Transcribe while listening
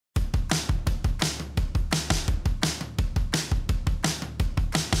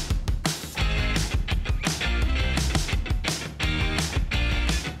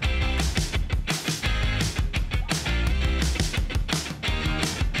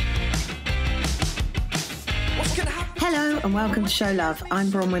and welcome to Show Love. I'm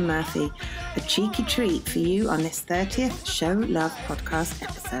Bronwen Murphy. A cheeky treat for you on this 30th Show Love podcast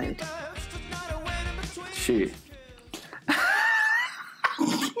episode. Shoot.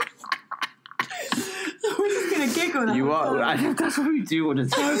 We're just going to giggle. That's what we do all the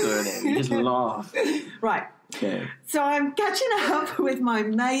time, isn't it? We just laugh. Right. Okay. So I'm catching up with my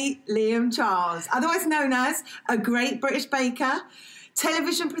mate Liam Charles, otherwise known as a great British baker,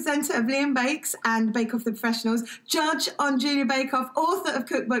 television presenter of Liam Bakes and Bake Off the Professionals, judge on Junior Bake Off, author of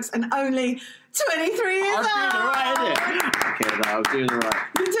cookbooks, and only 23 years old. I was doing all right, innit? Okay, I was doing all right.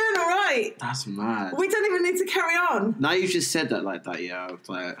 You're doing all right. That's mad. We don't even need to carry on. Now you just said that like that, yeah. I was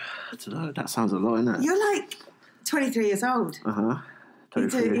like, I don't know, that sounds a lot, innit? You're like 23 years old. Uh-huh. You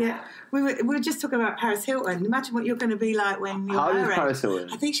do, yeah. We were just talking about Paris Hilton. Imagine what you're going to be like when you're How old is married. Paris Hilton?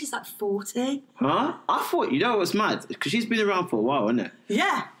 I think she's like 40. Huh? I thought, you know what's mad? Because she's been around for a while, isn't it?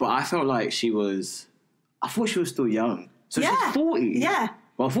 Yeah. But I felt like I thought she was still young. So she's 40? Yeah.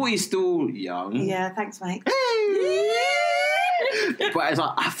 Well, 40 is still young. Yeah, thanks, mate. But it's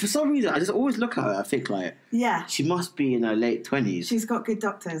like, for some reason, I just always look at her, I think like, Yeah. she must be in her late 20s. She's got good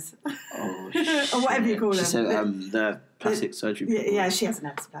doctors. Oh, or whatever you call them. She said the plastic surgery. Yeah, she hasn't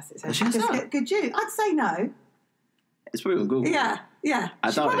had plastic surgery. She has that? Good you. I'd say no. It's probably on Google. Yeah. I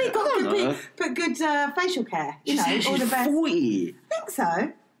She's doubt probably it. got good facial care. You know, She's all the best. 40. I think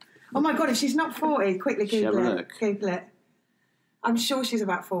so. Oh my God, if she's not 40, quickly Have a Google it. look. Google it. I'm sure she's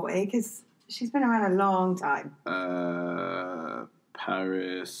about 40 because she's been around a long time.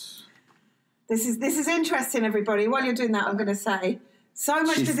 Paris. This is interesting, everybody. While you're doing that, I'm going to say so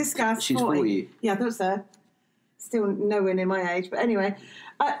much to discuss. She's 40. Yeah, I thought so. Still nowhere near my age, but anyway.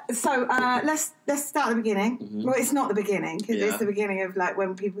 So let's start at the beginning. Mm-hmm. Well, it's not the beginning because it's the beginning of like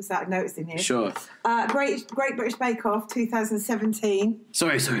when people started noticing you. Sure. Great British Bake Off 2017.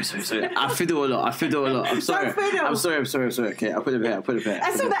 Sorry. I fiddle a lot. I'm sorry. Don't fiddle. I'm sorry. Okay, I'll put it back.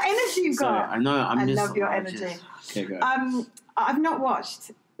 That's all that energy you've got. I know. I love your energy. Okay, go. I've not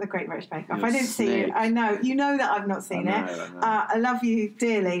watched the Great British Bake Off. You're I didn't see it. I know. You know that I've not seen it. I know. I love you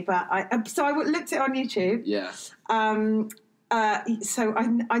dearly, but I looked at it on YouTube. Yeah. So I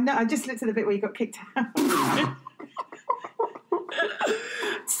know. I just looked at the bit where you got kicked out.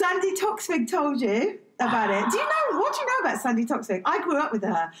 Sandy Toksvig told you about it. What do you know about Sandy Toksvig? I grew up with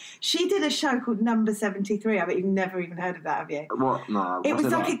her. She did a show called Number 73. I bet you've never even heard of that, have you? What? No. It was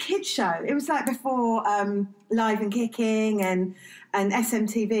like a kids show. It was like before Live and Kicking and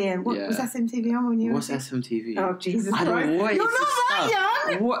SMTV. And what was SMTV on when you were? What's SMTV? Oh, Jesus Christ. I don't know what You're not that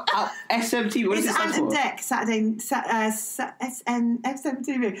young. What? SMTV? What is it stand It's Ant and for? Deck,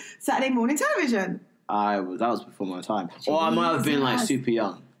 SMTV, Saturday morning television. That was before my time. Or I might have been like super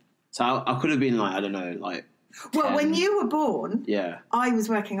young. So I could have been like, I don't know, like 10. Well, when you were born, yeah, I was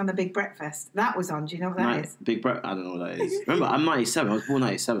working on the Big Breakfast. That was on. Do you know what that is? Big Breakfast. I don't know what that is. Remember, I'm 97. I was born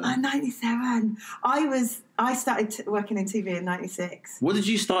 97. I'm 97. I started working in TV in 96. What did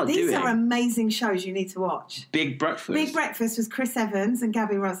you start doing? These are amazing shows you need to watch. Big Breakfast. Big Breakfast was Chris Evans and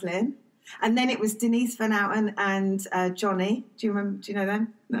Gabby Roslin. And then it was Denise Van Outen and Johnny. Do you remember? Do you know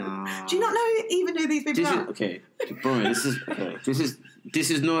them? No. Do you not even know who these people are? Okay, bro. This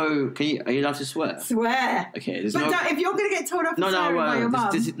is no. Are you allowed to swear? Swear. Okay. But if you're going to get told off for swearing by your mum.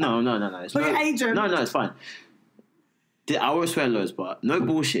 No. It's or your agent. No, it's fine. I won't swear loads, but no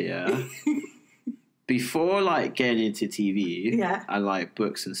bullshit. Yeah. Before like getting into TV and like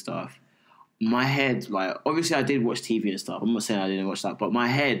books and stuff, my head, like, obviously I did watch TV and stuff. I'm not saying I didn't watch that, but my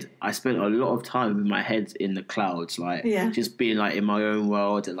head, I spent a lot of time with my head in the clouds, like, just being, like, in my own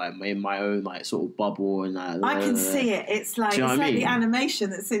world and, like, in my own, like, sort of bubble and, like... I can see it. It's like, the animation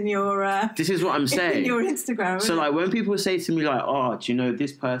that's in your... this is what I'm saying. In your Instagram. So, like, when people say to me, like, oh, do you know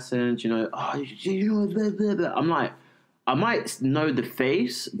this person? Do you know... Oh, do you know... Blah, blah, blah. I'm like, I might know the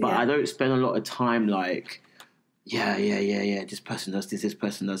face, but I don't spend a lot of time, like... Yeah. This person does this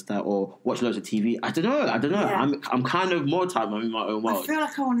person does that, or watch loads of TV. I don't know. Yeah. I'm kind of more time. I'm in my own world. I feel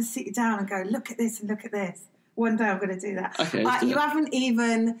like I want to sit you down and go, look at this and look at this. One day I'm going to do that. Okay. You haven't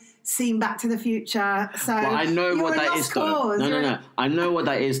even seen Back to the Future, so but I know what that is though. No. I know what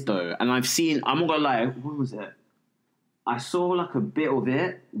that is though, and I've seen. I'm not gonna lie. What was it? I saw like a bit of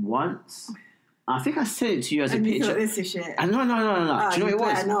it once. I think I sent it to you as a picture. You thought this is shit. No. Oh, do you know what it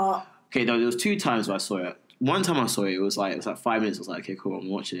was? Not. Okay, no, there was 2 times where I saw it. One time I saw it, it was like 5 minutes. I was like, okay, cool, I'm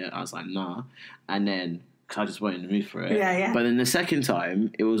watching it. I was like, nah. And then, because I just went in the mood for it. Yeah. But then the second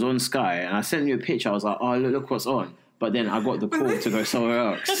time, it was on Sky, and I sent you a picture. I was like, oh, look what's on. But then I got the call to go somewhere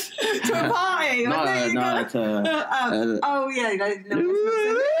else. To a party? No.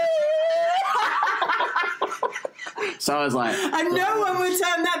 So I was like... And no one would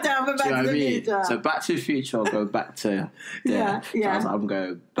turn that down for Back to the Future. So Back to the Future, I'll go back to there. So I was like, I'm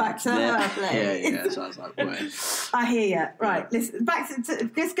going back to her place. Yeah. So I was like, wait. I hear you. Right, listen,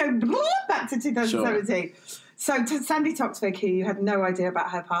 let's go back to 2017. Sure. So Sandy Toksvig, who you had no idea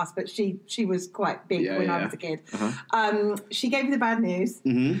about her past, but she was quite big when I was a kid. She gave you the bad news,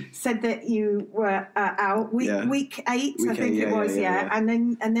 said that you were out week 8, I think it was, And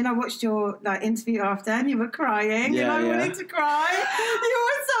then I watched your interview after, and you were crying, and I wanted to cry. You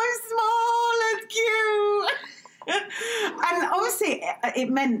were so small and cute, and obviously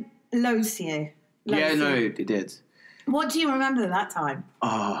it meant loads to you. It did. What do you remember at that time?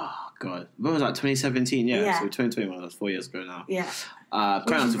 Oh, God. When was that? 2017? Yeah. So 2021, that's 4 years ago now. Yeah.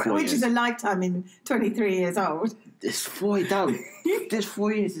 Which is a lifetime in 23 years old. This 4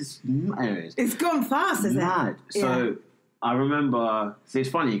 years is... Anyways. It's gone fast, isn't it? Mad. So I remember... So it's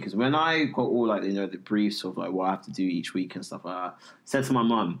funny, because when I got all, the briefs of, what I have to do each week and stuff like that, I said to my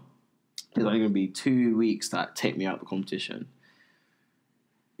mum, there's only going to be 2 weeks that take me out of the competition.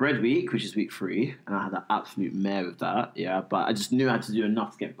 Bread week, which is week 3, and I had an absolute mare with that, but I just knew I had to do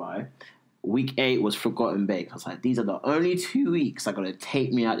enough to get by. Week 8 was Forgotten Bake. I was like, these are the only 2 weeks that are going to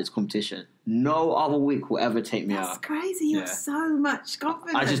take me out of this competition. No other week will ever take me out. That's crazy. You have so much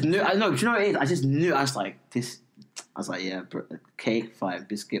confidence. I just knew. I know. Do you know what it is? I just knew. I was like, this. I was like, cake, fine.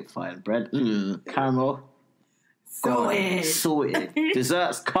 Biscuit, fine. Bread, caramel. Sorted.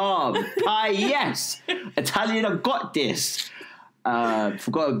 Desserts, carb. Pie, yes. Italian, I got this.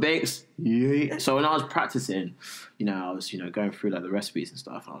 Forgotten bakes. So when I was practicing, I was going through the recipes and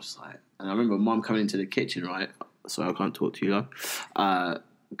stuff, and I was just like, and I remember Mum coming into the kitchen, right? So I can't talk to you,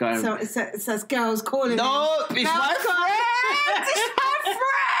 going. So it says girls calling. No, it's my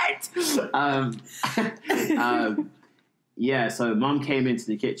friend. So Mum came into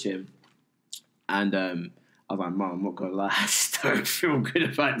the kitchen, and I was like, Mum, I'm not gonna lie, I just don't feel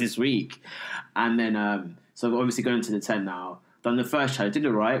good about this week. And then so obviously going to the tent now. Done the first challenge, did it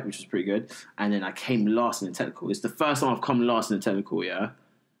right, which was pretty good. And then I came last in the technical. It's the first time I've come last in the technical,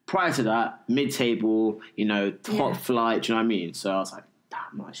 Prior to that, mid-table, top flight, do you know what I mean? So I was like,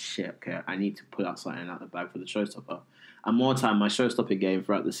 damn, shit, okay, I need to pull out something out the bag for the showstopper. And more time, my showstopper game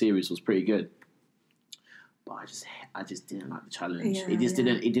throughout the series was pretty good. But I just didn't like the challenge. It just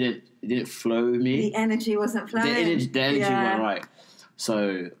didn't flow with me. The energy wasn't flowing. The energy wasn't right.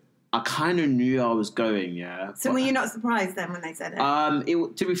 So I kind of knew I was going, So were you not surprised then when they said it?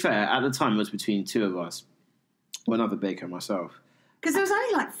 To be fair, at the time it was between 2 of us, one other baker and myself. Because there was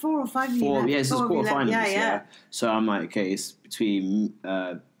only 4 or 5 of you left. Yeah, it's just quarterfinals. So I'm like, okay, it's between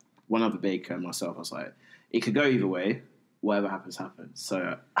one other baker and myself. I was like, it could go either way. Whatever happens, happens.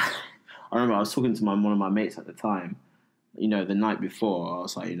 So I remember I was talking to one of my mates at the time. The night before, I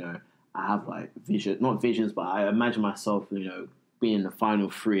was like, I have not visions, but I imagine myself, being in the final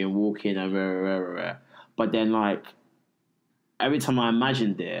 3 and walking and rah. But then every time I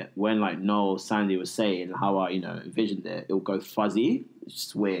imagined it, when Noel, Sandy was saying how I envisioned it, it'll go fuzzy. It's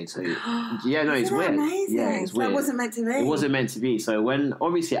just weird. So it's weird. Amazing? Yeah, it's weird. That wasn't meant to be. It wasn't meant to be. So when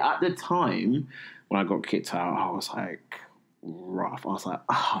obviously at the time when I got kicked out, I was rough. I was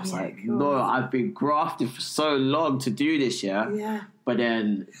like, no, I've been grafted for so long to do this, Yeah. But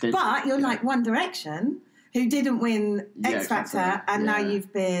then but you're like One Direction, who didn't win X Factor, and now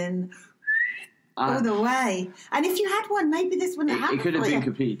you've been all the way. And if you had won, maybe this wouldn't happen. It could have been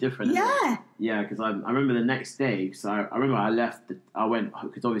completely different. Yeah. Yeah, because I remember the next day, so I remember I left, I went,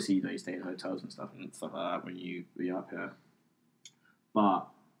 because obviously, you stay in hotels and stuff like that when you're up here. But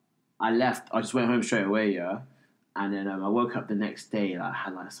I left, I just went home straight away, and then I woke up the next day, I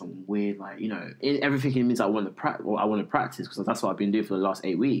had some weird, everything in me I want to practice, because that's what I've been doing for the last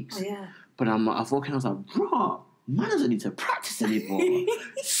 8 weeks. Oh, yeah. But I was walking, I was like, bro, man doesn't need to practice anymore.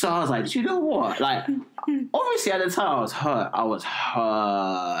 So I was like, do you know what? Obviously at the time I was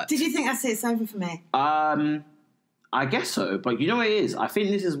hurt. Did you think that's it, it's over for me? I guess so, but you know what it is? I think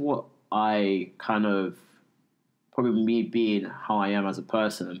this is what I kind of, probably me being how I am as a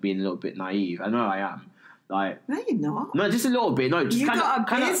person and being a little bit naive. I know I am. No, you're not. No, just a little bit. No, just you got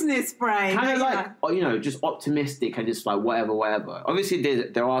a business brain. Kind of just optimistic and just whatever. Obviously,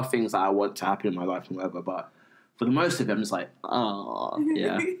 there are things that I want to happen in my life and whatever, but for the most of it, I'm just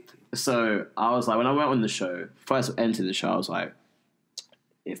yeah. So I was like, when I went on the show, first entered the show, I was like,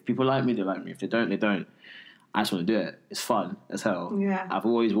 if people like me, they like me. If they don't, they don't. I just want to do it. It's fun as hell. Yeah. I've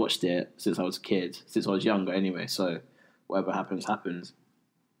always watched it since I was a kid, since I was younger anyway, so whatever happens, happens.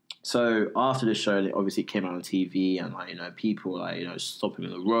 So after the show, it obviously came out on TV, and people stopping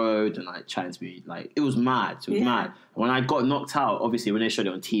on the road and chatting to me. It was mad. It was mad. When I got knocked out, obviously when they showed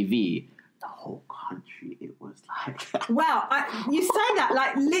it on TV, the whole country it was like. Well, you say that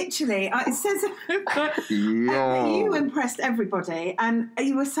like literally. It says you impressed everybody, and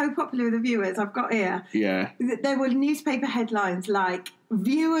you were so popular with the viewers. I've got here. Yeah. There were newspaper headlines like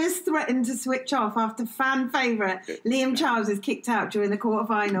viewers threatened to switch off after fan favourite Liam Charles is kicked out during the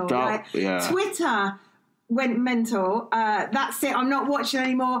quarterfinal. Twitter went mental. That's it. I'm not watching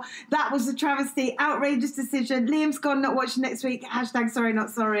anymore. That was a travesty. Outrageous decision. Liam's gone. Not watching next week. # sorry, not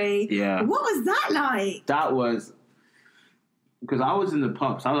sorry. Yeah. What was that like? That was because I was in the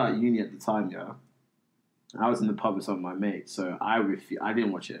pub. So I was at uni at the time. Yeah. I was in the pub with some of my mates. So I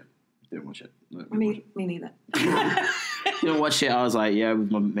didn't watch it. No, me neither. Didn't watch it. I was like, yeah, with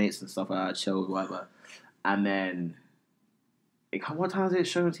my mates and stuff. I chill, whatever. And then. What time is it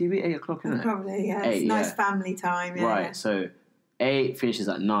showing on TV? 8 o'clock, isn't it? Probably, yeah. It's nice family time, yeah. Right, so 8 finishes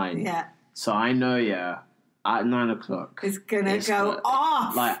at 9. Yeah. So I know, at 9 o'clock... It's going to go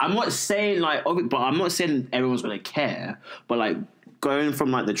off! Like, I'm not saying, but I'm not saying everyone's going to care, but, like, going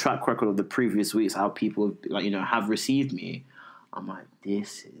from, like, the track record of the previous weeks, how people, like, you know, have received me, I'm like,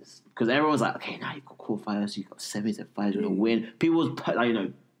 this is... Because everyone's like, okay, now you've got quarterfinals, you've got semis and finals, you're going to win. People's, like, you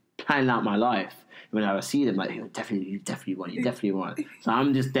know, planning out my life. When I see them, like, you definitely won. So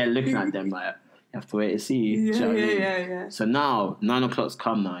I'm just there looking at them like, you have to wait and see. Yeah. So now, 9 o'clock's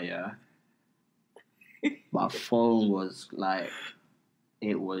come now, yeah. My phone was like,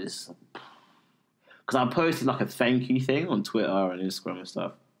 it was... Because I posted like a thank you thing on Twitter and Instagram and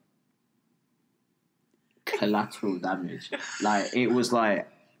stuff. Collateral damage. Like, it was like,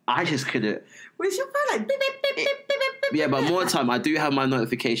 I just couldn't... Was your phone like... Beep, beep, beep, beep, beep, beep, yeah, but more time, I do have my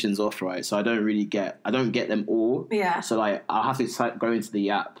notifications off, right? So I don't get them all. Yeah. So, like, I'll have to go into the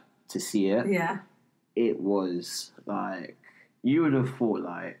app to see it. Yeah. It was, like, you would have thought,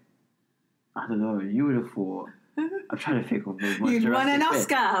 like, I don't know, I'm trying to think of the most You'd won an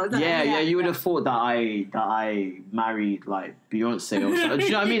Oscar. You would have thought that I married, like, Beyonce or something. Do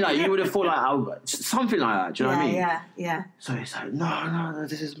you know what I mean? Like, you would have thought, like, something like that. Do you know what I mean? Yeah. So it's like, no,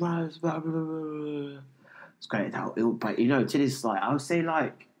 this is my... Blah, blah, blah. It's great. But, you know, to this, like, I would say,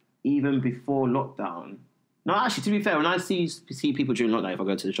 like, even before lockdown... No, actually, to be fair, when I see people during lockdown, if I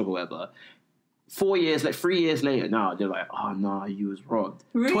go to the shop or whatever... 3 years later, now they're like, oh no, you was robbed.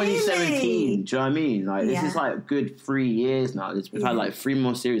 Really? 2017, do you know what I mean? Like, this is like a good 3 years now. We've had like 3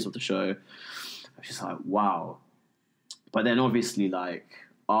 more series of the show. I'm just like, wow. But then obviously, like,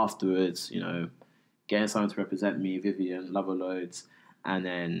 afterwards, you know, getting someone to represent me, Vivian, love her loads, and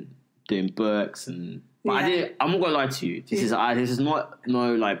then doing books and... But I'm not gonna lie to you. This is not,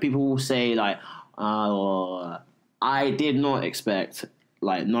 like, people will say, like, I did not expect...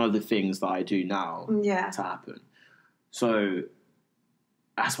 like, none of the things that I do now to happen. So,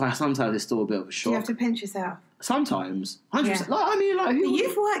 that's why sometimes it's still a bit of a shock. You have to pinch yourself. Sometimes. 100%. Yeah. Like, I mean, like...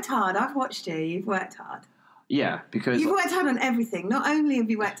 You've worked hard. I've watched you. You've worked hard. Yeah, because... You've worked hard on everything. Not only have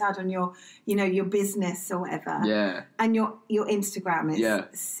you worked hard on your, you know, your business or whatever. Yeah. And your Instagram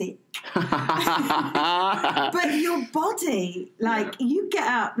is sick. But your body, like, you get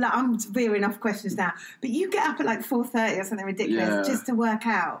up, like, I'm veering off questions now, but you get up at like 4:30 or something ridiculous just to work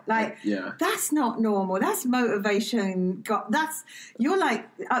out. Like, that's not normal. That's motivation. You're like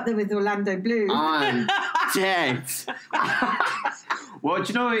up there with Orlando Bloom. I'm dead. Well, do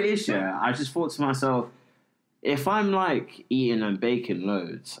you know what it is, I just thought to myself, if I'm, like, eating and baking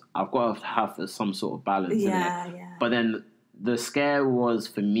loads, I've got to have some sort of balance in it. Yeah. But then the scare was,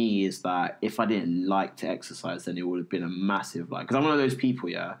 for me, is that if I didn't like to exercise, then it would have been a massive, like... Because I'm one of those people,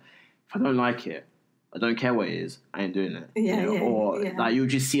 if I don't like it, I don't care what it is, I ain't doing it. Like, you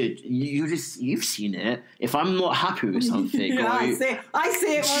just see it, you've seen it. If I'm not happy with something... I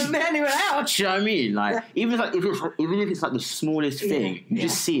see it more than anyone else. Do you know what I mean? Like, even if it's like the smallest thing, you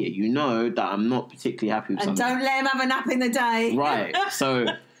just see it. You know that I'm not particularly happy with something. And don't let him have a nap in the day. Right. So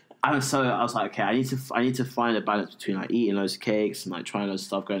I was like, okay, I need to find a balance between, like, eating loads of cakes and, like, trying loads of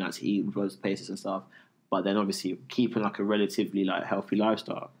stuff, going out to eat with loads of places and stuff, but then obviously keeping, like, a relatively, like, healthy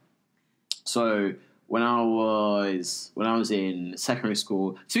lifestyle. So when I was in secondary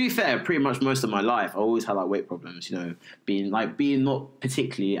school, to be fair, pretty much most of my life, I always had, like, weight problems, you know, being not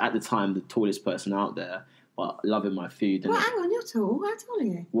particularly, at the time, the tallest person out there, but loving my food. Well, hang on, you're tall. How tall are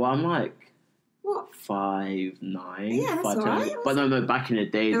you? Well, I'm, like... What? 5'9". Yeah, that's all right. But no, back in the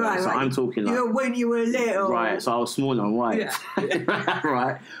day, though, so I'm talking like... when you were little. Right, so I was small and white. Yeah.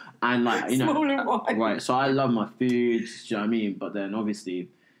 Right? And, like, you know... Small and white. Right, so I love my food, do you know what I mean? But then, obviously,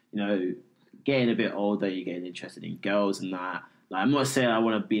 you know, getting a bit older, you're getting interested in girls and that. Like, I'm not saying I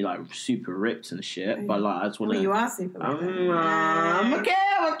want to be, like, super ripped and shit, but, like, I just want to... Well, you are super ripped. I'm okay.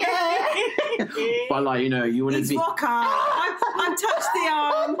 But, like, you know, you want to be... It's Rocker. I'm touched the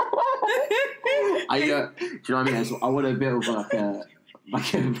arm. Do you know what I mean? So I want a bit of like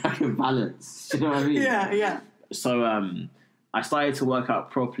a balance. Do you know what I mean? Yeah. So I started to work out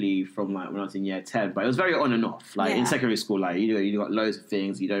properly from like when I was in year 10, but it was very on and off. Like in secondary school, like you got loads of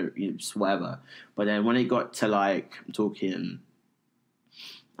things, just whatever. But then when it got to like, I'm talking,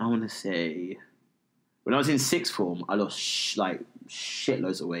 I want to say, when I was in sixth form, I lost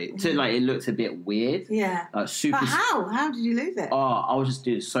shitloads of weight. So like it looked a bit weird. Yeah. Super. But how? How did you lose it? Oh, I was just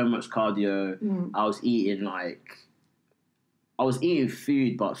doing so much cardio. I was eating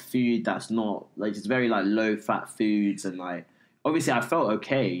food, but food that's not like just very like low fat foods, and like obviously I felt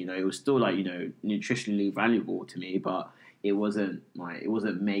okay. You know, it was still like nutritionally valuable to me, but it wasn't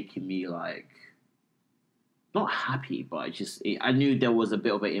making me like not happy, but I knew there was a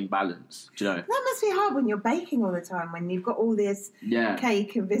bit of an imbalance. Do you know? That must be hard when you're baking all the time, when you've got all this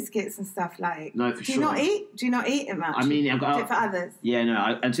cake and biscuits and stuff like. No, for sure. Do you not eat it much? I mean, do it for others. Yeah,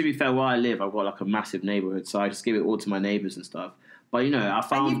 no. And to be fair, where I live, I've got like a massive neighbourhood, so I just give it all to my neighbours and stuff. But I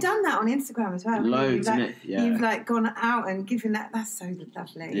found. And you've done that on Instagram as well. Loads, innit? Yeah. You've like gone out and given that. That's so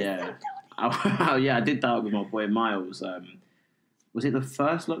lovely. Yeah. I did that with my boy Miles. Was it the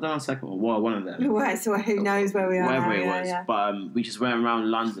first lockdown or second one? Well, one of them. Right, so who knows where we are Wherever now, it was. Yeah. But we just went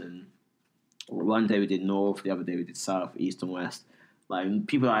around London. One day we did north, the other day we did south, east and west. Like,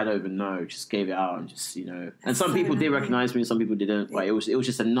 people I don't even know just gave it out and just, And some people did recognise me and some people didn't. Like, it was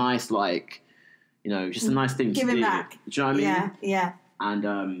just a nice, like, just a nice thing to do. Give it back. Do you know what I mean? Yeah.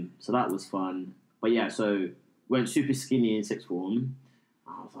 And so that was fun. But yeah, so went super skinny in sixth form.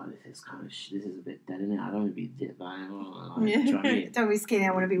 I was like, this is a bit dead, isn't it? I don't want to be dipped by it. Do you know what I mean? Don't be skinny,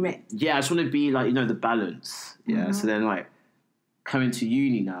 I want to be ripped. Yeah, I just want to be like, the balance. Yeah, so then like coming to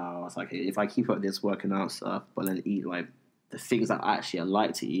uni now, I was like, if I keep up this working out stuff, but then eat like the things that I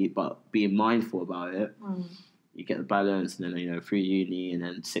like to eat, but being mindful about it, you get the balance, and then, through uni, and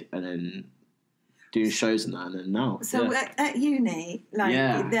then doing shows and that, and then now. So at uni, like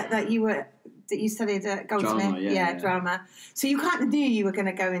that you studied at Goldsmith, drama, drama. So you kind of knew you were going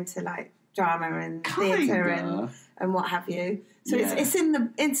to go into like drama and theatre and what have you. So it's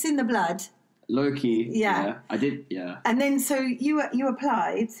in the blood. Low key, yeah, I did, yeah. And then so you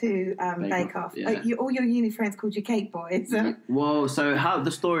applied to Bake Off. Yeah. All your uni friends called you Cake Boys. Well, so how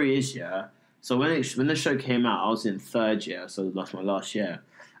the story is, So when the show came out, I was in third year, so that's my last year,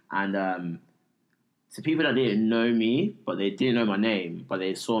 and so people that didn't know me, but they didn't know my name, but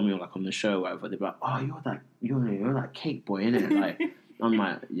they saw me on the show, or whatever. They're like, "Oh, you're that Cake Boy, innit?" Like, I'm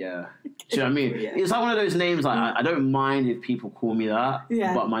like, "Yeah." Do you know what I mean? Yeah. It's like one of those names. Like, I don't mind if people call me that,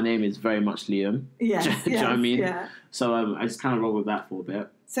 but my name is very much Liam. Yeah. Do you know what I mean? Yeah. So I just kind of roll with that for a bit.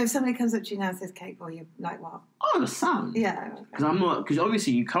 So if somebody comes up to you now and says Cake Boy, you're like, what? Oh, the sound. Yeah. Because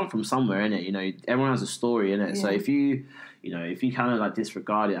obviously you come from somewhere, innit? Everyone has a story, innit? Yeah. So if you kind of like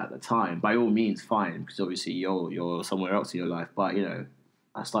disregard it at the time, by all means, fine, because obviously you're somewhere else in your life. But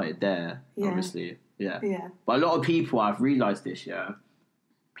I started there, obviously, yeah. But a lot of people, I've realised this,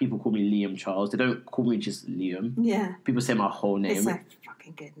 people call me Liam Charles. They don't call me just Liam. Yeah. People say my whole name. It's a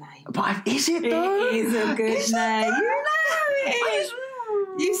fucking good name. But is it though? It is a good name. You know it is.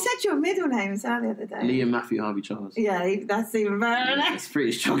 You said your middle name the other day. Liam Matthew Harvey Charles. Yeah, that's even better. It's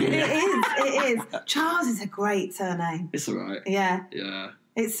pretty strong. It is. Charles is a great surname. It's alright. Yeah. Yeah.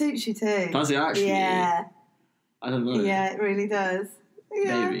 It suits you too. Does it actually? Yeah. I don't know. Yeah, it really does.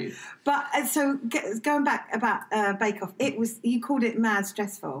 Yeah. Maybe. But so going back about Bake Off, you called it mad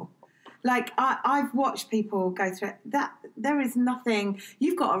stressful. Like I've watched people go through it. That there is nothing.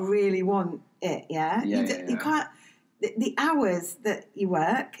 You've got to really want it. Yeah. You can't. The hours that you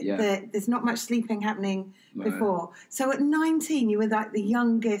work, there's not much sleeping happening before. So at 19, you were like the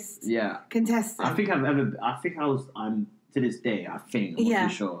youngest contestant. I'm to this day, I'm not too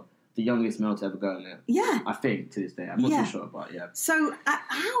sure, the youngest male to ever go on it. Yeah. I think to this day. I'm not too sure, but yeah. So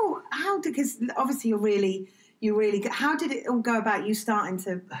because obviously you're really good. How did it all go about you starting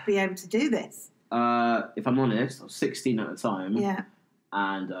to be able to do this? If I'm honest, I was 16 at the time. Yeah.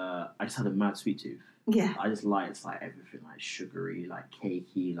 And I just had a mad sweet tooth. Yeah, I just liked like everything like sugary, like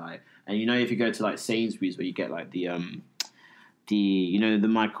cakey, like, and if you go to like Sainsbury's where you get like the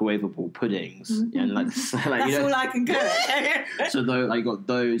microwavable puddings, and like that's all I can get. So though, like, you got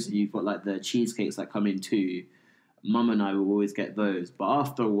those, and you've got like the cheesecakes that come in too. Mum and I will always get those, but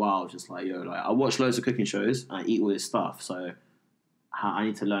after a while, just like I watch loads of cooking shows and I eat all this stuff, so I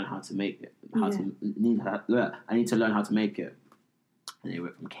need to learn how to make it. I need to learn how to make it. And they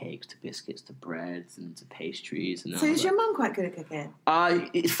went from cakes to biscuits to breads and to pastries. And so is your mum quite good at cooking?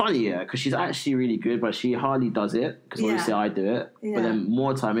 It's funny, because she's actually really good, but she hardly does it, because obviously I do it. Yeah. But then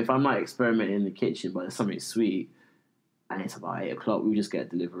more time, if I'm like experimenting in the kitchen, but there's something sweet, and it's about 8 o'clock. We just get a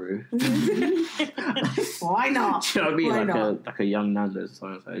delivery. Why not? Do you know what I mean? Like a young Nando's or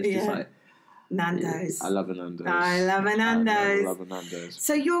something. So it's just like Nando's. I love a Nando's. I love a Nando's. I love a Nando's.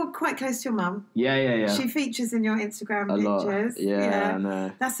 So you're quite close to your mum. Yeah. She features in your Instagram a pictures. Lot. Yeah, I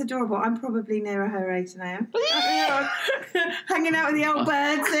know. That's adorable. I'm probably nearer her age now. Hanging out with the old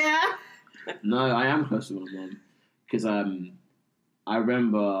birds here. No, I am close to my mum. Because I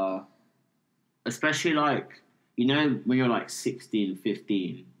remember, especially like, you know, when you're like 16,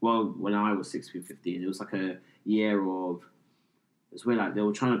 15. Well, when I was 16, 15, it was like a year of, it's where like they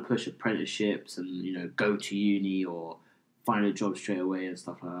were trying to push apprenticeships and, you know, go to uni or find a job straight away and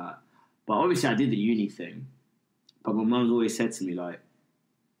stuff like that. But obviously I did the uni thing. But my mum's always said to me, like,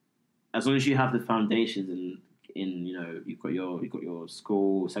 as long as you have the foundations in you know, you've got your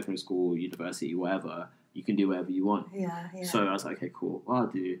school, secondary school, university, whatever, you can do whatever you want. Yeah. So I was like, okay, cool. Well, I'll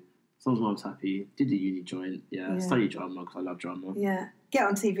do. As long as mum's happy, did the uni joint. Yeah. Study drama because I love drama. Yeah. Get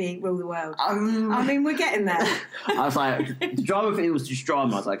on TV, rule the world. I mean, we're getting there. I was like, the drama thing was just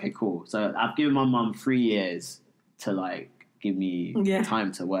drama. I was like, okay, cool. So I've given my mum 3 years to like give me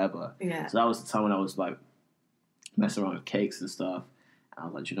time to whatever. Yeah. So that was the time when I was like messing around with cakes and stuff. And I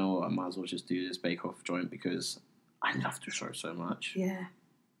was like, you know what? I might as well just do this bake-off joint because I love the show so much. Yeah.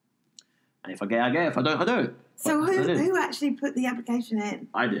 And if I get, I get. If I don't, I don't. So who actually put the application in?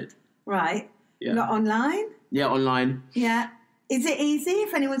 I did. Right. Yeah. Not online? Yeah, online. Yeah. Is it easy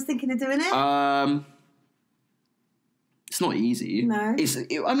if anyone's thinking of doing it? It's not easy. No.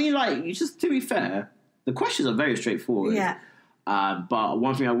 I mean, like, just to be fair, the questions are very straightforward. Yeah. But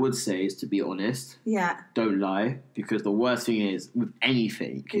one thing I would say is to be honest. Yeah. Don't lie, because the worst thing is with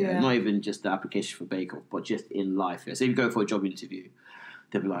anything, not even just the application for Bake Off, but just in life. So if you go for a job interview,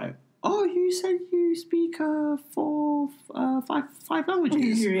 they'll be like, "Oh, you said you speak five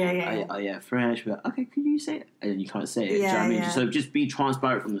languages." Yeah, French. But okay, can you say it? And then you can't say it. Do you know what I mean? So just be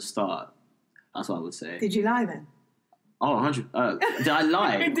transparent from the start. That's what I would say. Did you lie then? Oh, 100. Did I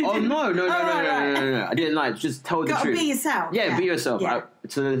lie? No. I didn't lie. Just tell the truth. Gotta be yourself. Yeah, be yourself. Yeah.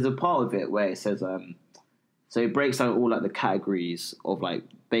 So there's a part of it where it says, so it breaks down all like the categories of like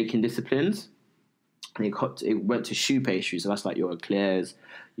baking disciplines. And it went to choux pastry, so that's like your eclairs,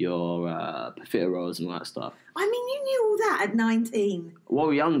 your profiteroles and all that stuff. I mean, you knew all that at 19.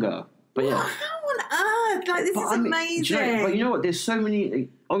 Well, younger, but yeah. How on earth? Like, this is amazing. But you know what? There's so many,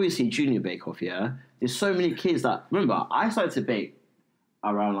 obviously Junior Bake Off, yeah? There's so many kids that, remember, I started to bake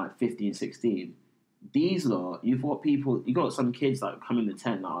around like 15, 16. These lot, you got some kids that come in the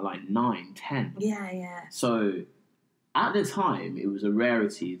tent that are like 9, 10. Yeah. So at the time, it was a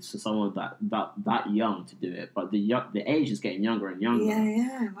rarity for someone that young to do it. But the age is getting younger and younger. Yeah. Wow,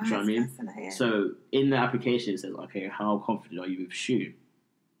 do you know what I mean? Fascinating. So in the application, it says, okay, how confident are you with choux?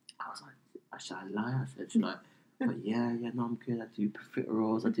 I was like, should I lie? I said, should I? But no, I'm good. I do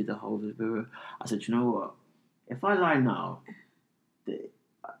profiteroles. I did the whole bit. I said, you know what? If I lie now,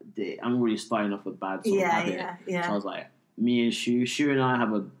 I'm already starting off a bad sort of habit. Yeah. So I was like, me and Shu and I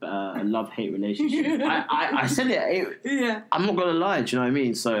have a love-hate relationship. I said it. I'm not gonna lie. Do you know what I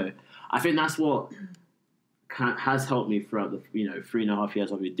mean? So I think that's what has helped me throughout the 3.5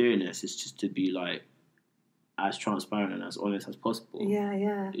 years I've been doing this. Is just to be like as transparent and as honest as possible.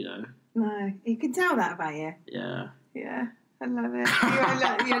 Yeah. You know. No, you can tell that about you. Yeah. I love it.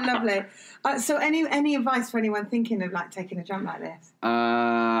 You're lovely. So any advice for anyone thinking of like taking a jump like this?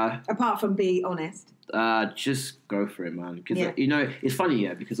 Apart from be honest. Just go for it, man. Because it's funny,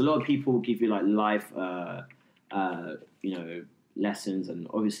 because a lot of people give you like life, lessons, and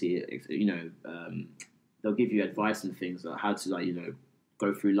obviously, they'll give you advice and things on how to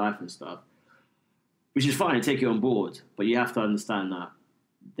go through life and stuff, which is fine. Take you on board, but you have to understand that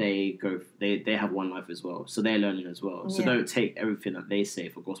they have one life as well, so they're learning as well. So don't take everything that they say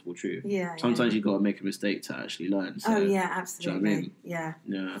for gospel truth. Sometimes you got to make a mistake to actually learn. So, absolutely. Do you know what I mean? Yeah,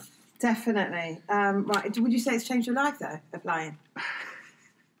 definitely. Right, would you say it's changed your life though, applying?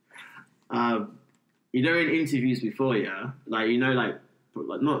 In interviews before,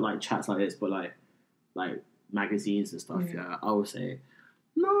 not like chats like this, but like magazines and stuff. I would say,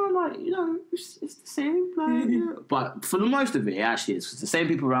 no, it's the same. But for the most of it, actually, it's the same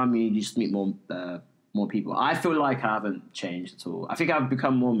people around me. You just meet more people. I feel like I haven't changed at all. I think I've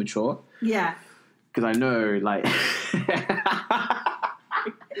become more mature. Yeah. Because I know, like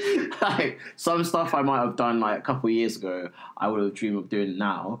some stuff I might have done like a couple of years ago, I would have dreamed of doing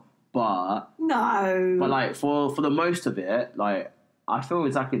now. But like for the most of it, like I feel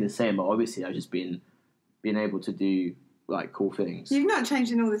exactly the same. But obviously, I've just been able to do like cool things. You've not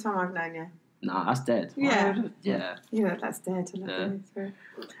changed in all the time I've known you. Nah, that's dead. Yeah. Yeah. Yeah, that's dead. I love it.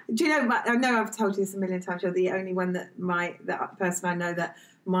 Do you know, I know I've told you this a million times, you're the only one that person I know that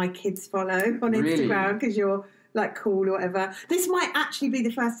my kids follow on Instagram, because you're like cool or whatever. This might actually be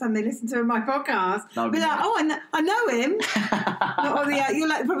the first time they listen to my podcast. Be like, oh, I know him. You're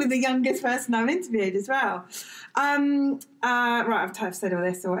like probably the youngest person I've interviewed as well. Right, I've said all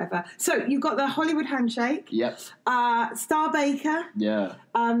this or whatever. So you've got the Hollywood Handshake. Yep. Star Baker. Yeah.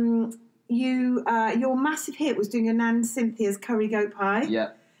 Your massive hit was doing your nan Cynthia's curry goat pie.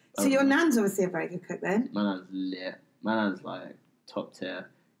 Yep. So your nan's obviously a very good cook then. My nan's lit. My nan's like top tier.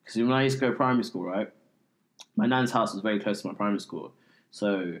 Because when I used to go to primary school, right? My nan's house was very close to my primary school.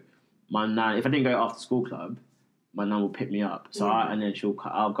 So my nan, if I didn't go after school club, my nan will pick me up. So and then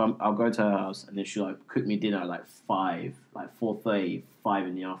I'll go to her house, and then she'll like cook me dinner at like 4:30, 5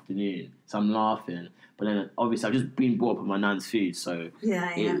 in the afternoon. So I'm laughing. But then obviously I've just been brought up with my nan's food. So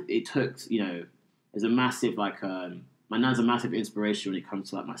it took, there's a massive my nan's a massive inspiration when it comes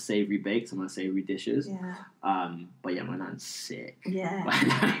to like my savoury bakes and my savoury dishes. Yeah. But yeah, my nan's sick. Yeah. My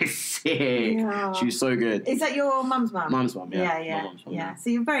nan is sick. Yeah. She was so good. Is that your mum's mum? Mum's mum, yeah. Yeah. My mum's mum, yeah. So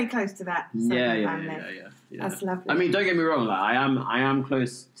you're very close to that. Yeah. That's lovely. I mean, don't get me wrong. Like I am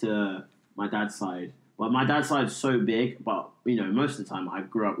close to my dad's side. But my dad's side is so big. But most of the time I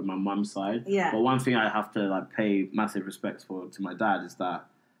grew up with my mum's side. Yeah. But one thing I have to like pay massive respects to my dad is that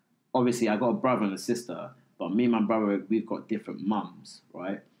obviously I got a brother and a sister. But me and my brother, we've got different mums,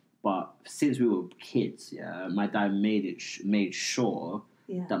 right? But since we were kids, my dad made sure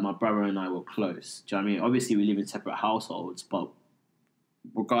that my brother and I were close. Do you know what I mean? Obviously, we live in separate households, but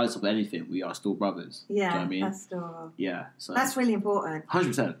regardless of anything, we are still brothers. Yeah, do you know what I mean? That's still... Yeah. So that's really important.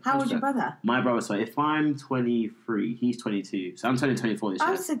 100%. How old's your brother? My brother, so if I'm 23, he's 22. So I'm turning 24 this year.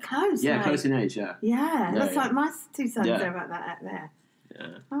 Oh, so close. Yeah, close in age, yeah. Yeah, looks like my two sons are about that there. Yeah.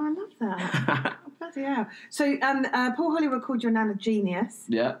 Oh, I love that. Oh, bloody hell. So, Paul Hollywood called your nan a genius.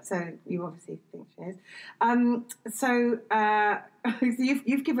 Yeah. So you obviously think she is. So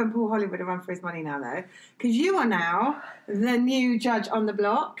you've given Paul Hollywood a run for his money now, though, because you are now the new judge on the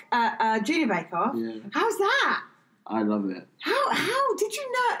block at Junior Bake Off. Yeah. How's that? I love it. How did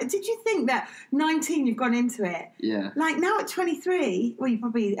you know? Did you think that 19 you've gone into it? Yeah. Like now at 23, well, you're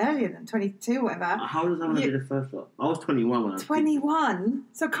probably earlier than 22, whatever. How does that want to be the first lot? I was 21 when I was 21.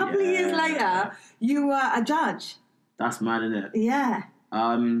 So a couple of years later, you were a judge. That's mad, isn't it? Yeah.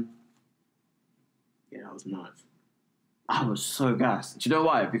 Yeah, that was nuts. I was so gassed. Do you know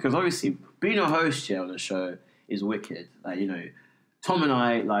why? Because obviously being a host here on the show is wicked. Like, Tom and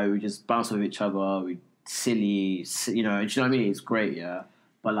I, like, we just bounce off each other. We silly, do you know what I mean? It's great, yeah.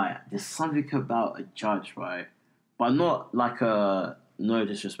 But like, there's something about a judge, right? But not like no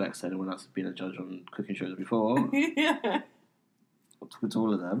disrespect to anyone that's been a judge on cooking shows before. Yeah. I'm talking to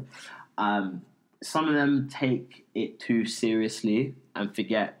all of them. Some of them take it too seriously and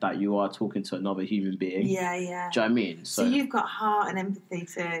forget that you are talking to another human being. Yeah. Do you know what I mean? So you've got heart and empathy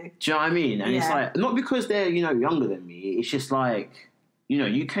too. Do you know what I mean? And it's like, not because they're, younger than me. It's just like,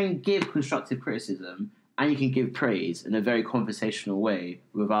 you can give constructive criticism and you can give praise in a very conversational way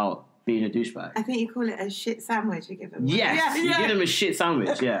without being a douchebag. I think you call it a shit sandwich you give them. Yes, you give them a shit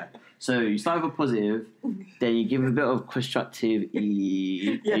sandwich, yeah. So you start with a positive, then you give a bit of constructive, and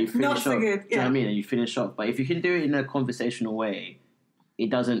you finish not so off. good. Do you know what I mean? And you finish off. But if you can do it in a conversational way, it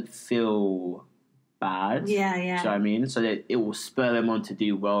doesn't feel bad. Yeah. Do you know what I mean? So that it will spur them on to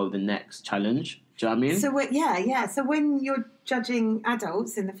do well the next challenge. Do you know what I mean? So So when you're judging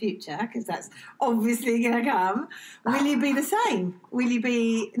adults in the future, because that's obviously going to come, will you be the same? Will you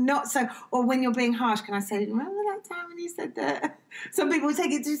be not so? Or when you're being harsh, can I say, remember that time when you said that? Some people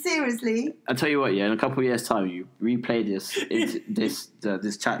take it too seriously. I'll tell you what, in a couple of years' time, you replay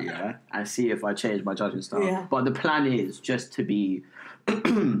this chat, and see if I change my judging style. Yeah. But the plan is just to be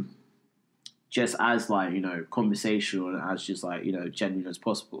just as conversational and as just genuine as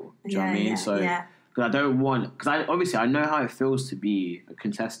possible. Do you know what I mean? Because I don't want, because I know how it feels to be a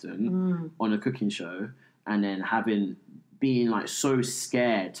contestant on a cooking show, and then being so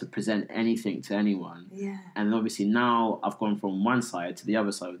scared to present anything to anyone. Yeah. And obviously now I've gone from one side to the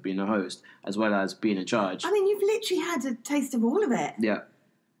other side with being a host as well as being a judge. I mean, you've literally had a taste of all of it. Yeah.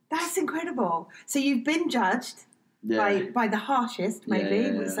 That's incredible. So you've been judged by the harshest,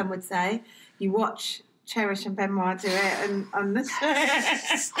 maybe, what some would say. You watch Cherish and Benoit do it and on the show.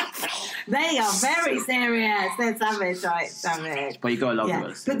 They are very serious. They're savage, right? Savage. But you got to love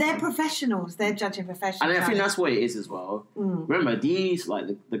us. But they're professionals. They're judging professionals. And I think that's what it is as well. Remember, these,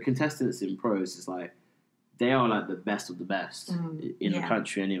 the contestants in pros is they are the best of the best in the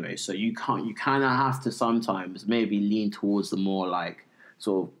country anyway. So you kind of have to sometimes maybe lean towards the more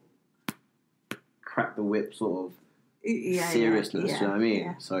sort of crack the whip sort of seriousness. Yeah, you know what I mean?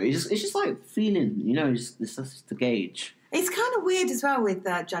 Yeah. So it's just like feeling, you know, it's just the gauge. It's kind of weird as well with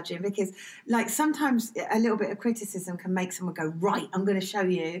judging because, like, sometimes a little bit of criticism can make someone go, right, I'm going to show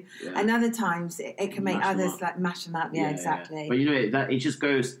you. Yeah. And other times it can make others, like, mash them up. Yeah, exactly. Yeah. But, you know, that it just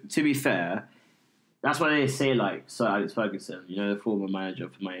goes, to be fair, that's why they say, like, Sir Alex Ferguson, you know, the former manager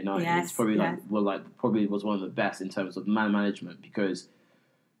for Man United, it's probably, probably was one of the best in terms of man management because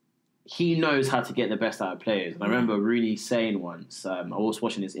he knows how to get the best out of players. And I remember Rooney saying once, I was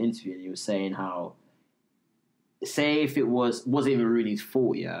watching this interview and he was saying how, say if it wasn't even Rooney's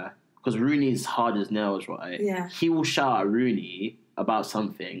fault, because Rooney's hard as nails, right? Yeah. He will shout at Rooney about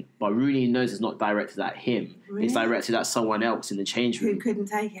something, but Rooney knows it's not directed at him. Really? It's directed at someone else in the change room. Who couldn't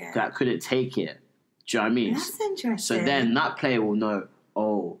take it. That couldn't take it. Do you know what I mean? That's interesting. So then that player will know,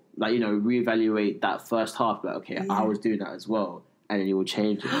 like, you know, reevaluate that first half, like, okay, I was doing that as well, and then he will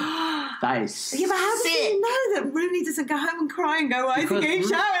change it. That is sick. Yeah, but how does he know that Rooney doesn't go home and cry and go, why is he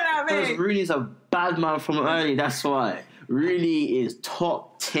shouting at me? Because Rooney's a bad man from early, that's why. Rooney is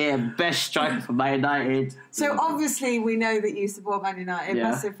top tier, best striker for Man United. So obviously we know that you support Man United,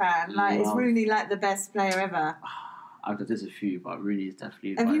 massive fan. Like, is Rooney like the best player ever? There's a few, but Rooney is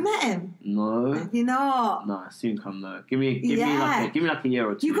definitely. Have you met him? No. Have you not? No, soon come though. Give me like a year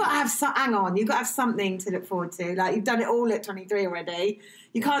or two. You got to have hang on. You got to have something to look forward to. Like, you've done it all at 23 already.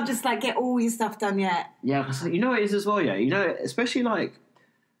 You can't just like get all your stuff done yet. Yeah, because you know what it is as well. Yeah, you know, especially like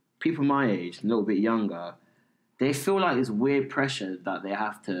people my age, a little bit younger, they feel like this weird pressure that they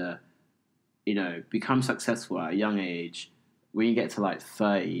have to, you know, become successful at a young age. When you get to like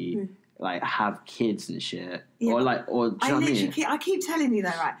 30. Like, have kids and shit. Yeah, or do you know what I mean? I keep telling you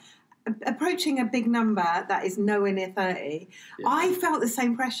that, right? Approaching a big number that is nowhere near 30, I felt the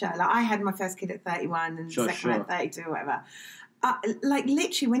same pressure. Like, I had my first kid at 31 and second at 32 or whatever. Like,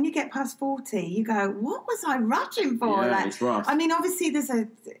 literally, when you get past 40, you go, what was I rushing for? Yeah, like, it's rough. I mean, obviously, there's a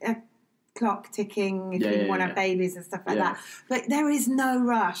clock ticking if you want to have babies and stuff like that. But there is no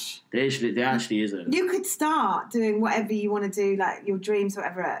rush. There actually isn't. You could start doing whatever you want to do, like your dreams,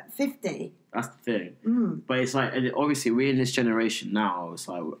 whatever, at 50. That's the thing. But it's like, obviously, we're in this generation now. It's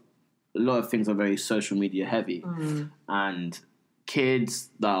like a lot of things are very social media heavy. And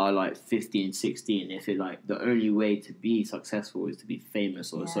kids that are like 15, 16, they feel like the only way to be successful is to be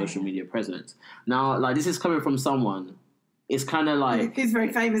famous or a social media presence. Now, like, this is coming from someone. It's kind of like... He's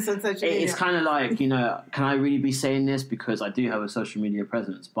very famous on social media. It's kind of like, you know, can I really be saying this? Because I do have a social media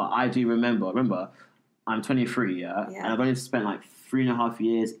presence. But I do remember, I'm 23, and I've only spent like 3.5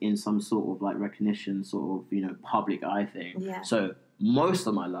 years in some sort of like recognition, sort of, you know, public eye thing. Yeah. So most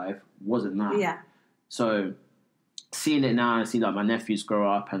of my life wasn't that. Yeah. So seeing it now and see like my nephews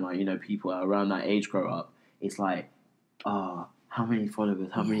grow up and like, you know, people around that age grow up, it's like, how many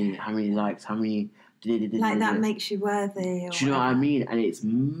followers, how many likes, how many... Like, that makes you worthy. Do you know what I mean? And it's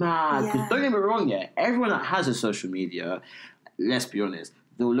mad. Because don't get me wrong, everyone that has a social media, let's be honest,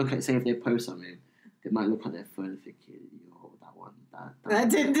 they'll look at, say if they post something, they might look at their phone thinking, yo,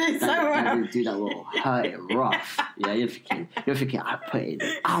 that didn't do so well. That didn't do that well. Hurt it rough. Yeah, you're thinking, I put in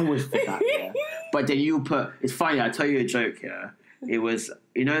hours for that, But then you put, it's funny, I tell you a joke, It was,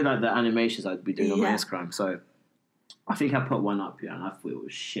 you know, like the animations I'd be doing on my Instagram, so... I think I put one up here and I thought it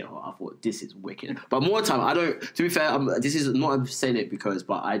was shit hot. I thought, this is wicked. But more time, to be fair, this is not saying it because,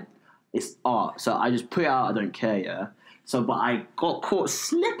 it's art. So I just put it out, I don't care, So, but I got caught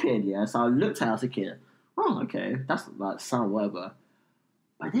slipping, So I looked at it, I was thinking, okay, that's like sound whatever.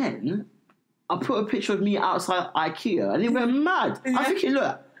 But then, I put a picture of me outside IKEA and it went mad. I was thinking,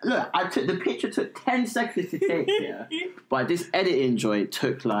 look, the picture took 10 seconds to take, But this editing joint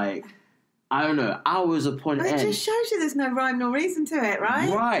took like... I don't know, hours upon end. It just shows you there's no rhyme nor reason to it, right?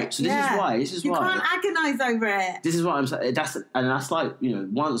 Right. So this is why. You can't agonise over it. This is what I'm saying. That's like, you know,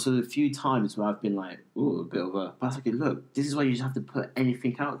 once or a few times where I've been like, a bit of a... But I was like, look, this is why you just have to put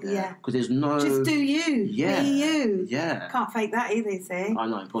anything out there. Yeah. Because there's no... Just do you. Yeah. Be you. Yeah. Can't fake that either, you see. I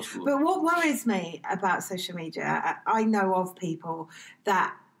know, impossible. But what worries me about social media, I know of people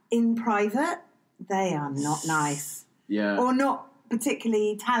that in private, they are not nice. Yeah. Or not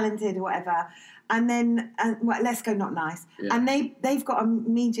particularly talented or whatever, and then let's go not nice, and they've got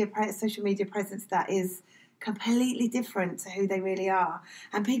a social media presence that is completely different to who they really are,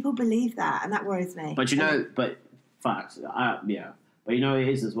 and people believe that, and that worries me. But you know, but facts, but you know it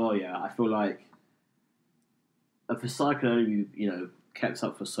is as well. I feel like a facade can only be, you know, kept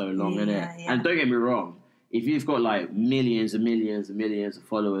up for so long, innit? And don't get me wrong, if you've got like millions and millions and millions of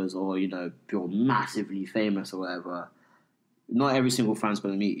followers, or you know, you're massively famous or whatever, not every single fan's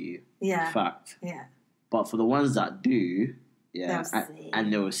going to meet you. Yeah. Fact. Yeah. But for the ones that do, Yeah,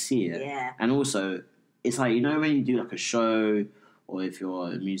 and they'll see it. Yeah. And also, it's like, you know, when you do like a show, or if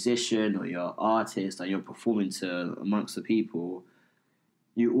you're a musician or you're an artist and you're performing to amongst the people,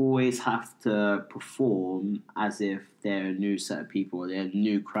 you always have to perform as if they're a new set of people, they're a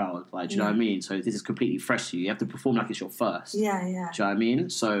new crowd. Like, do you know what I mean? So this is completely fresh to you. You have to perform like it's your first. Yeah, yeah. Do you know what I mean?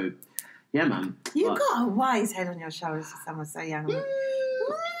 So, yeah, man. You've got a wise head on your shoulders for someone so young. Yeah,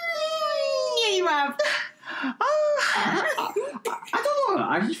 you have. I don't know.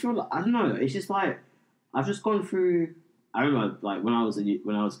 I just feel like, I don't know. It's just like, I've just gone through, I remember, like, when I was a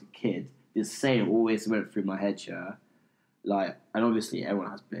kid, this saying always went through my head, yeah. Like, and obviously everyone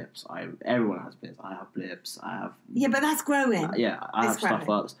has blips. Everyone has blips. I have blips. I have... Yeah, but that's growing. I have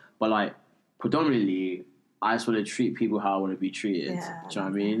stuff-ups. But, like, predominantly, I just want to treat people how I want to be treated. Yeah, do you know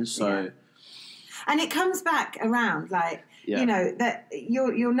what I mean? So... Yeah. And it comes back around, like, you know, that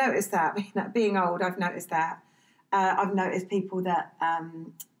you'll notice that. Being old, I've noticed that. I've noticed people that,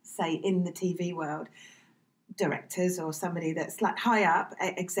 say, in the TV world, directors or somebody that's, like, high up,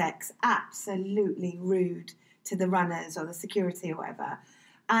 execs, absolutely rude to the runners or the security or whatever.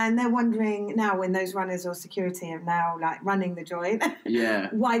 And they're wondering now, when those runners or security are now, like, running the joint,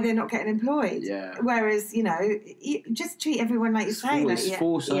 why they're not getting employed. Yeah. Whereas, you know, you just treat everyone like you say. It's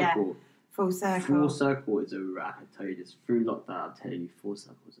full circle. Yeah. Full circle. Full circle is a wrap. I tell you this. Through lockdown, I'm telling you, full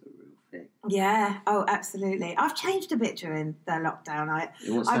circle is a real thing. Yeah. Oh, absolutely. I've changed a bit during the lockdown.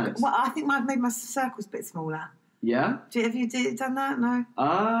 In what sense? I think I've made my circles a bit smaller. Yeah? Have you done that? No?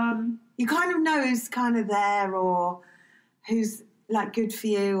 You kind of know who's kind of there, or who's, like, good for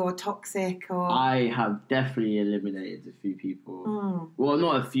you or toxic, or... I have definitely eliminated a few people. Well,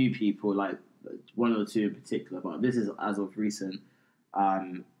 not a few people, like one or two in particular, but this is as of recent.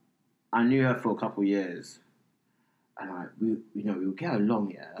 I knew her for a couple of years, and, like, we would get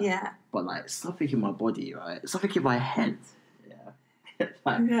along, yeah. But, like, something in my body, right? Something in my head,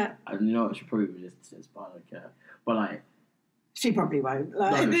 like, I know she probably would listen to this, but I don't care. But, like, she probably won't.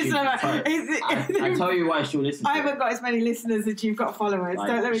 Like, I tell you why she'll listen. I haven't got as many listeners as you've got followers. Like,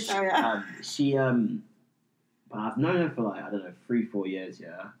 don't let me tell you. But I've known her for, like, I don't know, 3-4 years.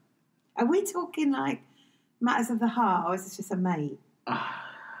 Yeah. Are we talking, like, matters of the heart, or is this just a mate?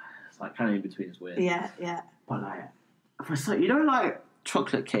 It's like kind of in between. It's weird. Yeah, yeah. But, like, you know, like,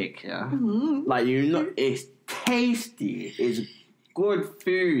 chocolate cake. Yeah. Mm-hmm. Like, you know, it's tasty. It's good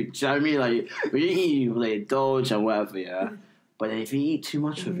food. Do you know what I mean? Like, when you eat, you like, indulge and whatever. Yeah. But then if you eat too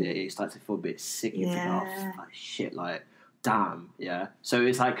much of it, you start to feel a bit sick. You think, oh, like, shit, like, damn, yeah. So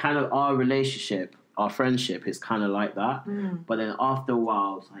it's like kind of our relationship, our friendship is kind of like that. But then after a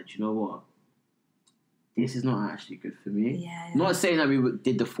while, it's like, you know what? This is not actually good for me. Yeah. Not saying that we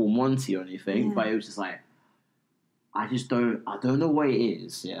did the full Monty or anything, but it was just like, I don't know what it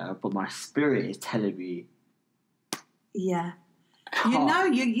is, yeah, but my spirit is telling me. Yeah.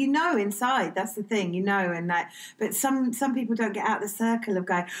 You know inside, that's the thing, you know, and like, but some people don't get out the circle of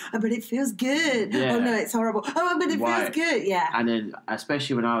going, oh, but it feels good. Yeah. Oh no, it's horrible. Oh, but it feels good. Yeah. And then,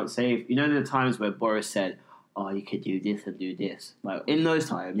 especially when I would say, you know, the times where Boris said, oh, you could do this and do this. Like, in those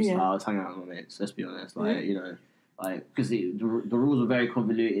times, I was hanging out with my mates, let's be honest. Like, you know, like, because the rules were very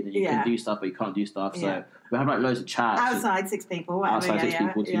convoluted and you can do stuff, but you can't do stuff. So we have, like, loads of chats. Outside 6 people. Whatever. Outside 6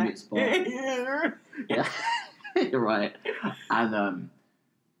 people, 2 minutes apart. Yeah. Right. And,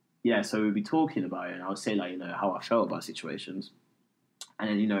 so we'd be talking about it, and I would say, like, you know, how I felt about situations. And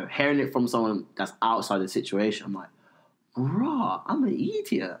then, you know, hearing it from someone that's outside the situation, I'm like, rah, I'm an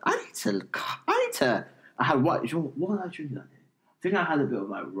idiot. I need to... I had what did I drink that day? I think I had a bit of,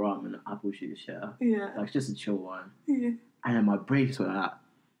 like, rum and apple juice, yeah. Like, just a chill one. Yeah. And then my brain just went like,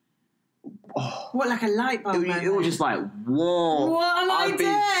 oh. What, like a light bulb? It was just like, whoa. What am I doing?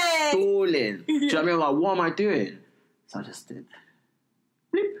 I've been stalling. Do you know what I mean? Like, what am I doing? So I just did.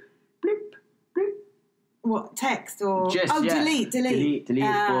 Blip, blip, blip. What, text or? Just, delete. Delete,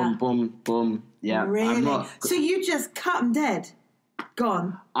 boom, boom, boom. Yeah. Really? So you just cut them dead?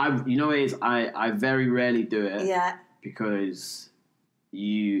 Gone? You know what it is? I very rarely do it. Yeah. Because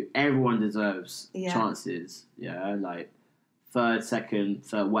everyone deserves chances. Yeah. Like, third, second,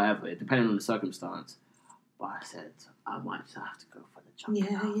 third, whatever, depending on the circumstance. But I said, I might just have to go for the jump.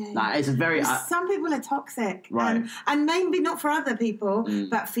 Yeah. Like, it's a very... some people are toxic. Right. And maybe not for other people,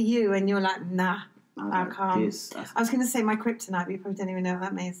 but for you, and you're like, nah, I can't. I was going to say my kryptonite, but you probably don't even know what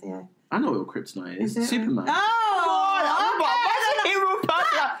that means, yeah. I know what kryptonite is. Superman.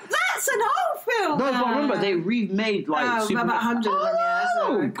 That's an old film. No, but remember, they remade, like, Superman. About 100 of them,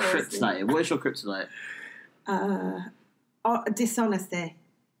 Oh, kryptonite. What is your kryptonite? Dishonesty.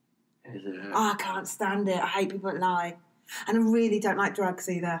 Is it? I can't stand it. I hate people that lie. And I really don't like drugs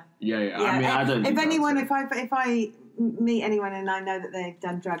either. Yeah. I mean, I don't. If I meet anyone and I know that they've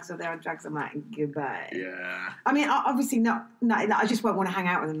done drugs or they're on drugs, I'm like, goodbye. Yeah. I mean, obviously not I just won't want to hang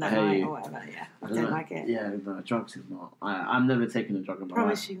out with them that night or whatever. Yeah, I don't like it. Yeah, no, drugs is not. I'm never taking a drug in my life.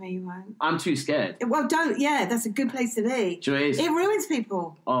 Promise you won't. I'm too scared. Well, don't. Yeah, that's a good place to be. Do you know what it is? It ruins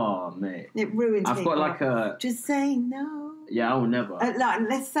people. Oh, mate. It ruins people. I've got like a... Just say no. Yeah, I will never.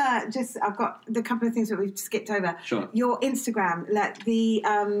 Let's I've got the couple of things that we've skipped over. Sure. Your Instagram, like the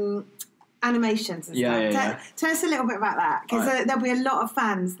animations and stuff. Tell us a little bit about that, because there'll be a lot of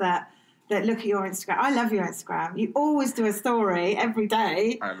fans that look at your Instagram. I love your Instagram. You always do a story every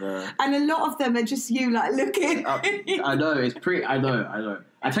day. I know. And a lot of them are just you, like, looking. I know. It's pretty... I know.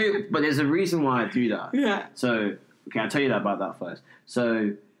 I tell you, but there's a reason why I do that. Yeah. So, okay, I'll tell you about that first.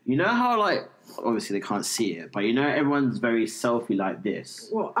 So, you know how, like, obviously they can't see it, but you know everyone's very selfie like this.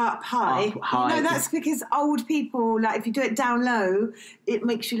 Well, up high. No, that's because old people, like, if you do it down low, it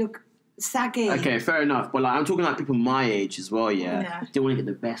makes you look saggy. Okay, fair enough. But like, I'm talking like people my age as well, yeah. They want to get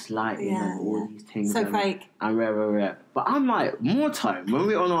the best lighting and all these things. So fake. And rare. But I'm like, more time, when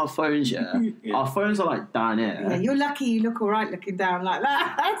we're on our phones, our phones are like down here. Yeah, you're lucky you look all right looking down like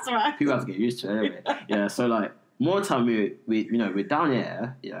that. That's right. People have to get used to it anyway. Yeah, so like, more time we're down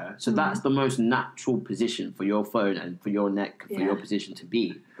here, so that's the most natural position for your phone and for your neck, for your position to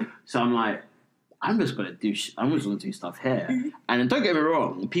be. So I'm like, I'm just gonna do stuff here. And don't get me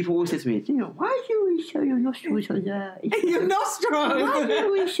wrong, people always say to me, why do you always show your nostrils on your nostrils? Why do you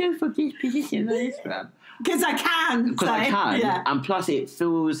always show from this position on Instagram? Because I can. Because I can. Yeah. And plus it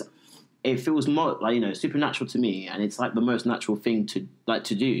feels more like, supernatural to me, and it's like the most natural thing to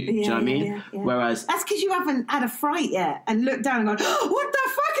do. Do you know what I mean? Yeah. Whereas that's because you haven't had a fright yet and looked down and gone, oh, what the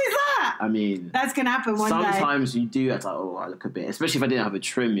fuck is that? I mean, that's gonna happen one day. Sometimes you do. It's like, I look a bit, especially if I didn't have a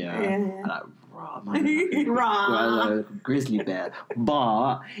trim. I'm like, like a grizzly bear.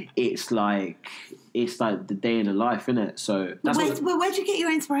 But it's like the day in the life, isn't it? So that's where'd you get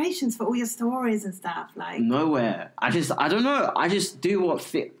your inspirations for all your stories and stuff? Like nowhere. I don't know. I just do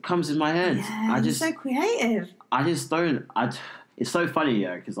what comes in my head. Yeah, you're so creative. I just don't. It's so funny,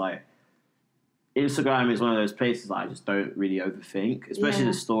 because like Instagram is one of those places that I just don't really overthink, especially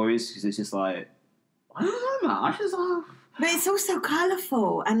the stories, because it's just like, I don't know, man. I just But it's also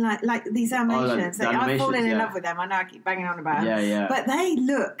colourful and like these animations. I've fallen in love with them. I know I keep banging on about them. Yeah. But they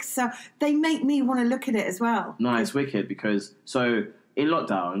they make me want to look at it as well. No, it's wicked because, so in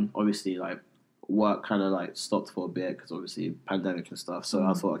lockdown, obviously, like, work kind of like stopped for a bit because obviously pandemic and stuff. So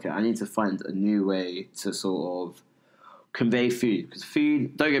I thought, okay, I need to find a new way to sort of convey food. Because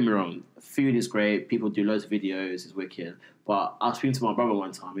food, don't get me wrong, food is great. People do loads of videos, it's wicked. But I was speaking to my brother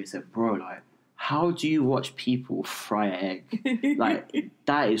one time, he said, bro, like, how do you watch people fry an egg? Like,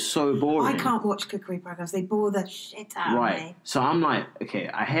 that is so boring. I can't watch cookery programs. They bore the shit out of me. So I'm like, okay,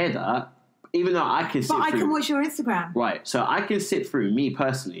 I hear that. Even though I can sit through... But I can watch your Instagram. Right. So I can sit through, me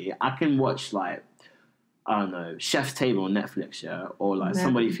personally, I can watch, like, I don't know, Chef's Table on Netflix, or like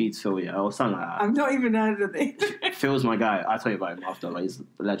Somebody Feeds Phil, or something like that. I've not even heard of it. Phil's my guy. I'll tell you about him after, like, he's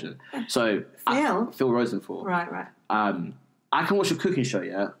a legend. So... Phil Rosenthal. Right. I can watch a cooking show,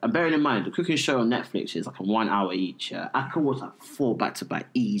 and bearing in mind, the cooking show on Netflix is like a 1 hour each, I can watch like 4 back-to-back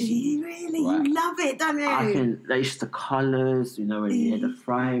easy. Really? Right? You love it, don't you? I can, like, just the colours, when you hear the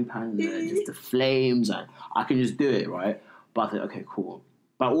frying pan, just the flames, and I can just do it, right? But I think, okay, cool.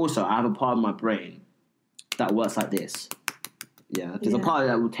 But also, I have a part of my brain that works like this. There's a part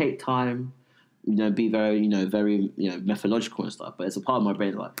that will take time, be very, very, methodological and stuff, but it's a part of my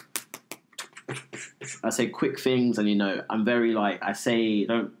brain like... I say quick things, and I'm very like,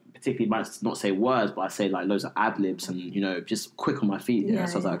 don't particularly might not say words, but I say like loads of ad-libs and just quick on my feet. So I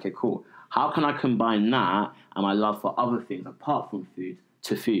was like, okay, cool. How can I combine that and my love for other things apart from food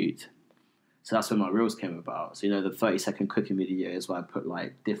to food? So that's when my reels came about. So the 30-second cooking videos where I put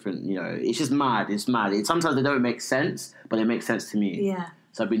like different, it's just mad. It's mad. Sometimes they don't make sense, but they make sense to me. Yeah.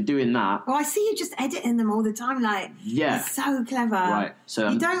 So I've been doing that. Well, I see you just editing them all the time. Like, it's so clever. Right. So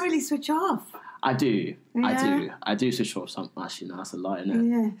you don't really switch off. I do. Yeah. I do switch off some. Actually, no, that's a lie,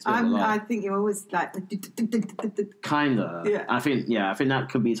 isn't it? Yeah. I think you're always like... Kinda. Yeah. I think that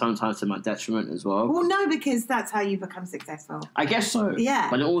could be sometimes to my detriment as well. Well, no, because that's how you become successful. I guess so. Yeah.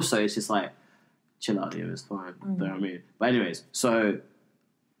 But also, it's just like, chill out here, it's fine. You know what I mean? But anyways, so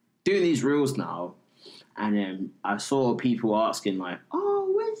doing these reels now, and then I saw people asking like,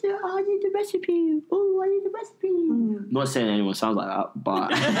 oh, where's it? Oh, I need the recipe. Oh, I need the recipe. Not saying anyone sounds like that, but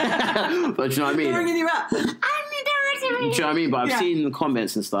but do you know what I mean? Bringing you up. I need the recipe. Do you know what I mean? But I've seen the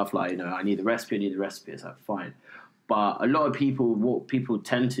comments and stuff like, I need the recipe. It's like, fine. But a lot of people, what people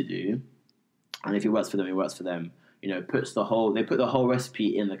tend to do, and if it works for them, it works for them. They put the whole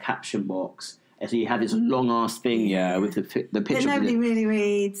recipe in the caption box, And so you have this long ass thing, with the picture. That nobody really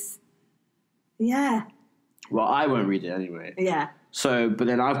reads. Yeah. Well, I won't read it anyway. Yeah. So, but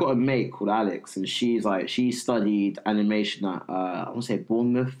then I've got a mate called Alex, and she studied animation at I want to say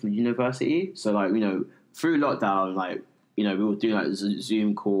Bournemouth University. So through lockdown, we were doing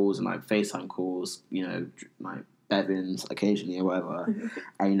Zoom calls and FaceTime calls, Bevins occasionally or whatever,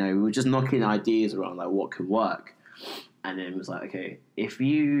 and we were just knocking ideas around what could work, and then it was okay, if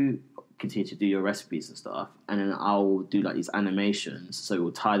you continue to do your recipes and stuff, and then I'll do these animations, so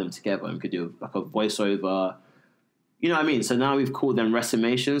we'll tie them together and we could do a voiceover. You know what I mean? So now we've called them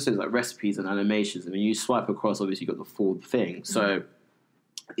recimations, so it's recipes and animations. And when you swipe across, obviously you've got the full thing. So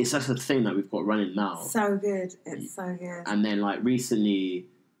it's just a thing that we've got running now. So good. It's so good. And then recently,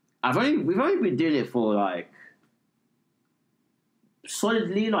 we've only been doing it for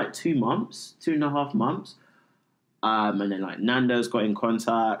solidly 2 months, 2.5 months. And then Nando's got in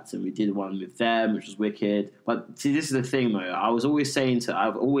contact and we did one with them, which was wicked. But see, this is the thing though. I've always saying to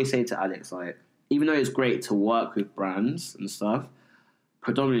Alex, even though it's great to work with brands and stuff,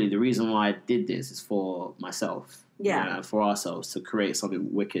 predominantly the reason why I did this is for myself. Yeah. For ourselves, to create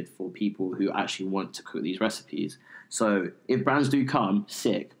something wicked for people who actually want to cook these recipes. So if brands do come,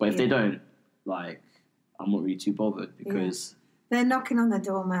 sick. But if they don't, I'm not really too bothered because... They're knocking on the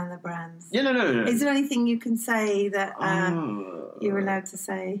door, man, the brands. Yeah, no. Is there anything you can say that you're allowed to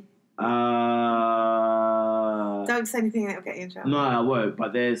say? Don't say anything that will get you in trouble. No, I won't.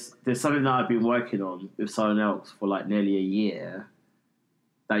 But there's something that I've been working on with someone else for nearly a year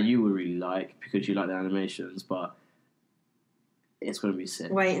that you would really like because you like the animations. But it's gonna be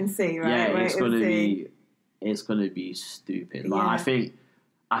sick. Wait and see, right? Yeah, it's gonna be stupid. I think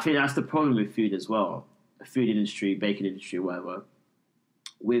that's the problem with food as well. The food industry, baking industry, whatever.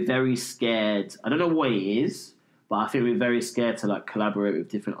 We're very scared. I don't know what it is. But I think we're very scared to collaborate with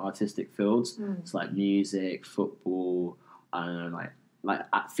different artistic fields. It's music, football, I don't know,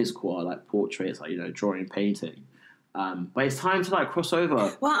 physical art, portraits, drawing, painting. But it's time to cross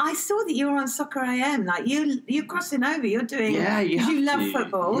over. Well, I saw that you were on Soccer AM. You're crossing over. You're doing you love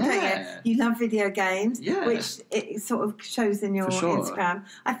football, don't you? You love video games, which it sort of shows in your Instagram.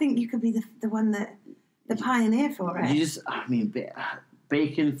 I think you could be the one the pioneer for it.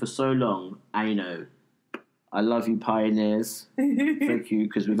 Baking for so long, I love you, pioneers. Thank you,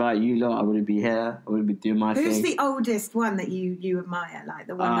 because without you lot, I wouldn't be here. I wouldn't be doing my thing. Who's the oldest one that you admire?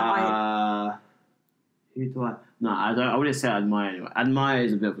 The one that I... Who do I... No, I don't. I wouldn't say I admire anyone. Admire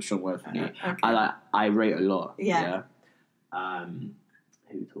is a bit of a strong word for me. Okay. I rate a lot. Yeah. Who are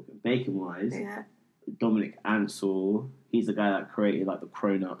we talking? Bacon-wise, Dominic Ansel. He's the guy that created the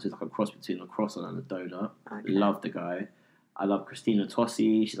cronuts. It's a cross between a croissant and a donut. Okay. Love the guy. I love Christina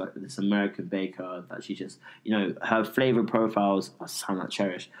Tossi. She's this American baker that she just, her flavor profiles. I sound like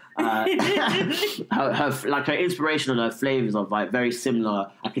Cherish. Her inspiration on her flavors are very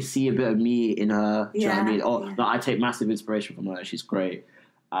similar. I can see a bit of me in her. Do you know what I mean? I take massive inspiration from her. She's great.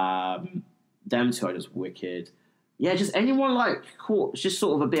 Them two are just wicked. Yeah, just anyone cool. It's just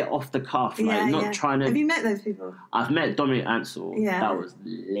sort of a bit off the cuff, not trying to. Have you met those people? I've met Dominic Ansel. Yeah, that was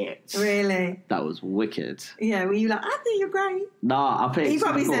lit. Really? That was wicked. Yeah, were you I think you're great? Nah, I think he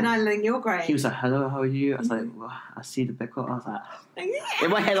probably said, I think you're great. He was hello, how are you? I was well, I see the pickle. I was in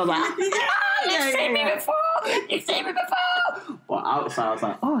my head I was you've seen me before. You've seen me before. But outside I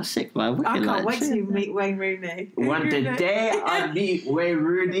was oh, sick man. I can't wait to meet Wayne Rooney. The day I meet Wayne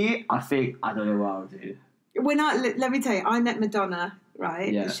Rooney, I don't know what I'll do. Let me tell you, I met Madonna,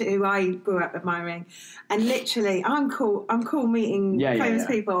 right? Yeah. Who I grew up admiring, and literally, I'm cool meeting famous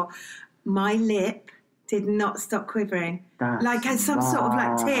people. My lip did not stop quivering, had some sort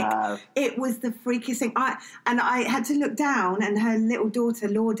of tick. It was the freakiest thing. I had to look down, and her little daughter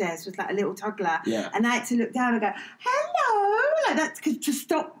Lourdes was a little toddler, and I had to look down and go, "Hello," that to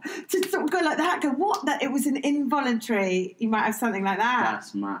stop go like that. Go what? That it was an involuntary. You might have something like that.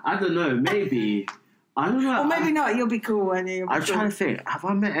 That's mad. I don't know. Maybe. I don't know. Or maybe not. You'll be cool. I'm trying to think. Have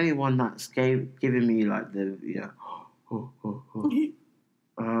I met anyone that's giving me the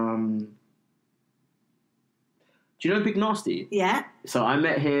Do you know Big Nasty? Yeah. So I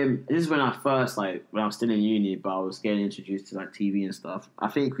met him. This is when I first when I was still in uni, but I was getting introduced to TV and stuff. I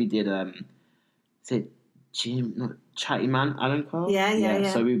think we did Chatty Man Alan Carr. Yeah.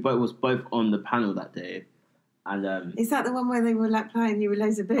 So we was both on the panel that day. And is that the one where they were playing you with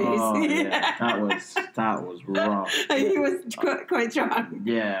loads of booze? Oh yeah, that was rough. He was quite drunk.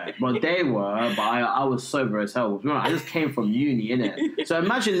 Yeah, well they were, but I was sober as hell. I just came from uni, innit? So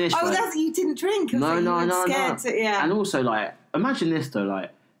imagine this. Oh, that's you didn't drink. No. And also imagine this though,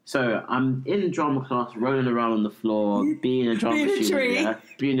 so I'm in drama class, rolling around on the floor, being a drama student,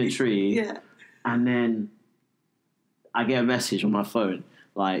 being a tree. Yeah. And then I get a message on my phone,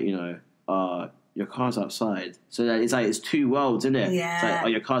 like, you know, your car's outside. So that it's two worlds, isn't it? Yeah. It's like, oh,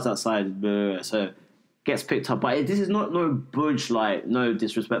 your car's outside. Blah, blah, blah. So gets picked up. But this is not no budge, like, no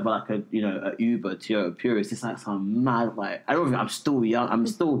disrespect, but like a Uber, Toyota Prius. It's like some mad, like, I don't think I'm still young. I'm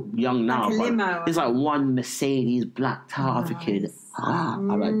still young now. Like a limo. It's like one Mercedes blacked out of a kid.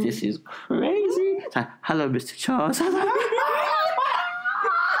 I'm like, this is crazy. It's like, hello, Mr. Charles.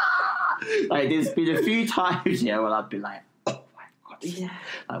 Like, there's been a few times, yeah, where I've been like, oh my God. Yeah.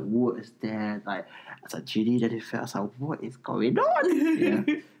 Like, what is there? Like, I was like, do you need anything? I was like, what is going on? Yeah.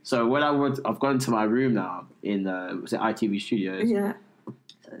 So when I've gone to my room now in was it ITV Studios? Yeah.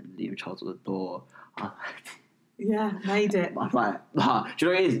 Leave Charles at the door. Yeah, made it. I'm like, do you know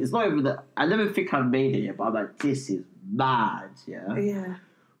what it is? It's not even that. I never think I've made it yet, but I'm like, this is mad, yeah? Yeah.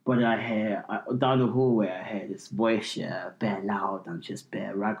 But then I hear, down the hallway, I hear this voice, yeah, bare loud and just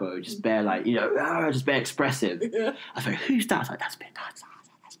bare raggo, just bare like, you know, just bare expressive. Yeah. I was like, who's that? I was like, that's Big Nuts.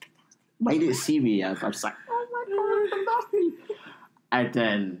 That's Big Nuts. He didn't see me, yeah. I'm just like, oh my God. And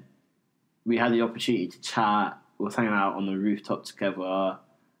then we had the opportunity to chat. We were hanging out on the rooftop together.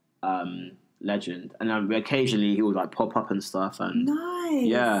 Legend. And then occasionally he would like pop up and stuff. And nice.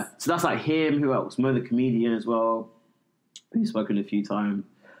 Yeah. So that's like him. Who else? Mo the comedian as well. We've spoken a few times.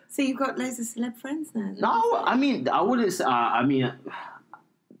 So you've got loads of celeb friends now? No, I mean, I wouldn't say, I've,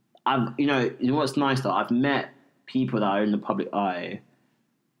 you know what's nice though? I've met people that are in the public eye.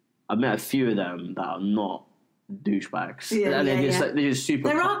 I've met a few of them that are not douchebags. Yeah, they're just super.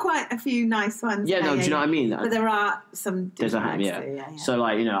 There are quite a few nice ones. Yeah, do you know what I mean? But there are some douchebags too, yeah. So,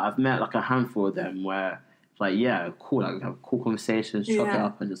 like, you know, I've met like a handful of them where, like, yeah, cool, like, we have cool conversations, chop it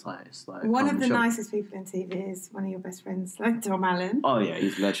up, and just like, it's like. One of the nicest people in TV is one of your best friends, like Tom Allen. Oh, yeah,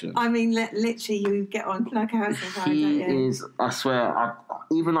 he's a legend. I mean, literally, you get on like a house on fire, He don't you? is, I swear,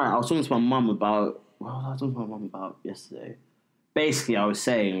 even like, I was talking to my mum about, yesterday. Basically, I was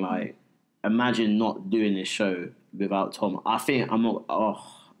saying, like, imagine not doing this show without Tom. I think I'm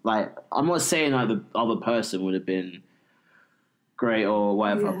not saying like the other person would have been great or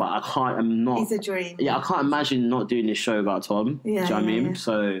whatever, but I'm not. It's a dream. Yeah, I can't imagine not doing this show without Tom. Yeah, do you know what I mean? Yeah.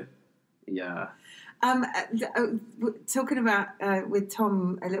 So, yeah. Talking about with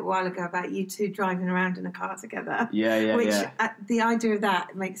Tom a little while ago about you two driving around in a car together. Yeah. Which the idea of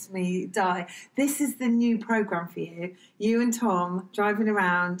that makes me die. This is the new program for you. You and Tom driving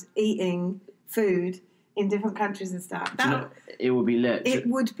around, eating food in different countries and stuff. It would be lit. It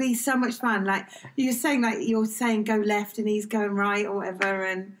would be so much fun. Like you're saying go left and he's going right or whatever.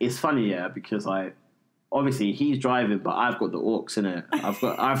 And it's funny, yeah, because obviously he's driving, but I've got the aux in it. I've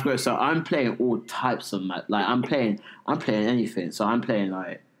got. So I'm playing all types of like I'm playing anything. So I'm playing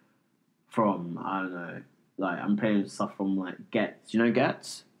like from I don't know, like I'm playing stuff from like Gets. Do you know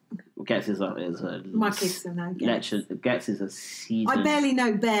Gets? Gets is a my kids don't know Gets. Gets is a season. I barely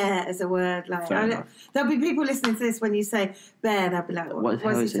know bear as a word. Like there'll be people listening to this when you say bear, they'll be like, "What the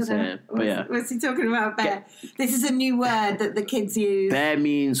hell is he saying?" What's he talking about? Bear. This is a new word that the kids use. Bear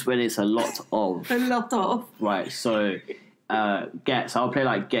means when it's a lot of. A lot of. Right. So. Gets, I'll play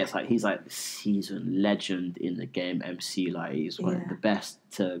like Gets, like he's like the seasoned legend in the game, MC, like he's one of the best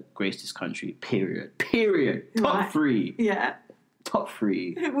to grace this country, period. Top 3. Yeah. Top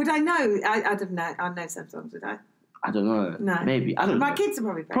 3. Would I know? I don't know. I know some songs, would I? I don't know. No. Maybe. I don't know. My kids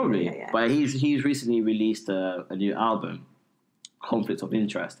are probably. Yeah. But he's recently released a new album, Conflict of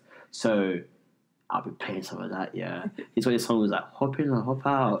Interest. So I'll be playing some of that, yeah. His song was like, hop in and hop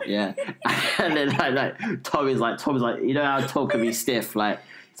out, yeah. And then like Tom is like, you know how Tom can be stiff, like,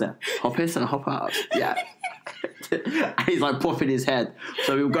 hop in and hop out, yeah. And he's like popping his head.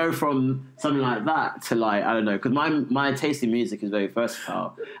 So we'll go from something like that to like, I don't know, because my taste in music is very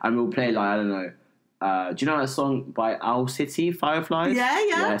versatile. And we'll play like, I don't know, do you know that song by Owl City, Fireflies?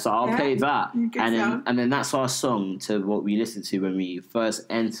 Yeah. So I'll play that, and then that's our song to what we listen to when we first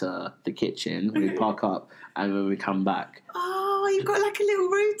enter the kitchen, when we park up, and when we come back. Oh, you've got like a little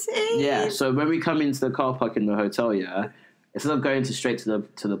routine. Yeah. So when we come into the car park in the hotel, instead of going straight to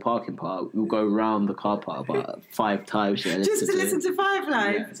the parking part, we'll go round the car park about 5 times. Yeah, just to listen to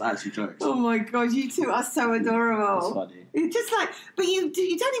Fireflies. Yeah, it's actually jokes. Oh my God, you two are so adorable. It's funny. It's just like, but you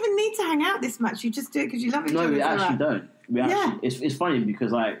don't even need to hang out this much. You just do it because you love each other. No, we actually don't. It's funny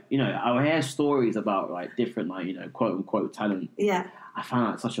because like, you know, I hear stories about like different like, you know, quote unquote talent. Yeah. I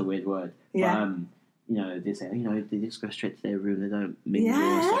found that such a weird word. Yeah. But, you know, they say, you know, they just go straight to their room. They don't mingle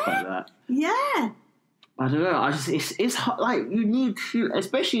and stuff like that. Yeah. I don't know. It's hard, like you need to,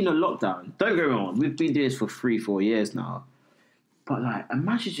 especially in a lockdown. Don't get me wrong. We've been doing this for 3-4 years now, But like,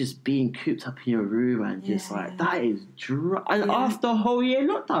 imagine just being cooped up in your room and just like that is dry. And after a whole year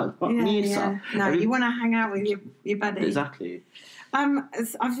lockdown, fuck me, stuff. No, you want to hang out with your buddy. Exactly.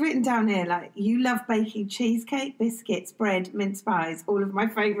 I've written down here like you love baking cheesecake, biscuits, bread, mince pies. All of my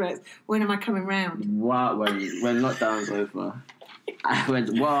favourites. When am I coming round? Wow, when lockdown's over.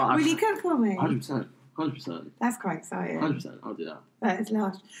 Will you cook for me? 100%. That's quite exciting. 100%. I'll do that. That is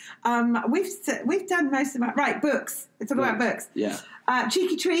large. We've done most of our books. Let's talk about books. Yeah.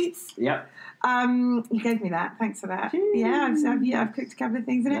 Cheeky treats. Yep. You gave me that. Thanks for that. Jeez. Yeah, I've cooked a couple of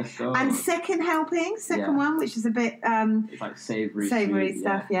things in it. And second helping, one, which is a bit it's like savoury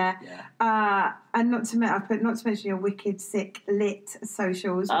stuff. Yeah. And not to mention your wicked sick lit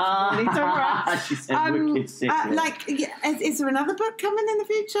socials. She said wicked sick. Is there another book coming in the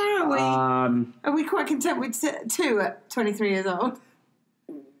future? Are we quite content with 2 at 23 years old?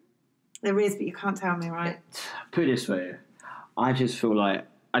 There is, but you can't tell me, right? Put it this way, I just feel like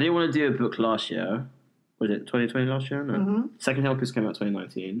I didn't want to do a book last year. Was it 2020 last year? No. Mm-hmm. Second Helpers came out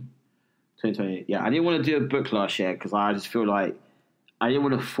 2019. 2020. Yeah, I didn't want to do a book last year because I just feel like I didn't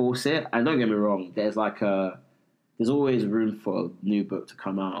want to force it. And don't get me wrong, there's always room for a new book to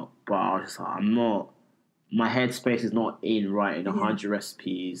come out. But I was just like, my headspace is not in writing 100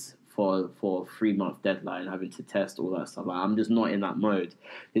 recipes for a 3-month deadline, having to test all that stuff. Like, I'm just not in that mode.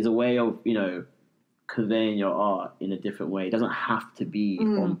 There's a way of, conveying your art in a different way. It doesn't have to be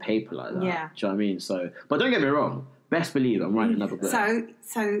on paper like that. Yeah. Do you know what I mean? So, but don't get me wrong. Best believe I'm writing another book.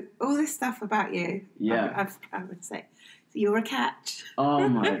 So all this stuff about you, I would say, you're a catch. Oh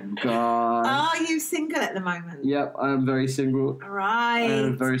my God. Are you single at the moment? Yep, I am very single. Right. I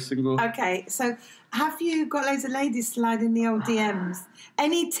am very single. Okay, so have you got loads of ladies sliding the old DMs?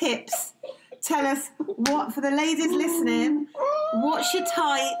 Any tips? Tell us for the ladies listening, what's your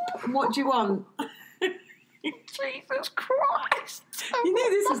type? What do you want? Jesus Christ. You knew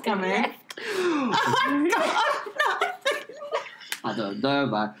this was coming. Oh, God. I don't know,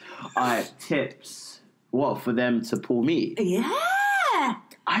 man. Alright, tips. What, for them to pull me? Yeah.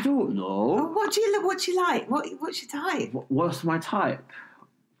 I don't know. What do you like? What's your type? What's my type?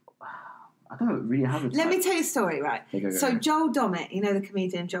 I don't really have a type. Let me tell you a story, right? Okay, go. So Joel Dommett, you know the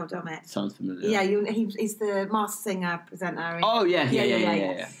comedian Joel Dommett? Sounds familiar. Yeah, he's the Masked Singer presenter. Oh, yeah.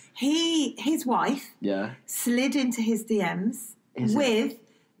 His wife slid into his DMs with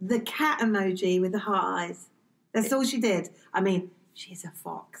the cat emoji with the heart eyes. That's all she did. I mean, she's a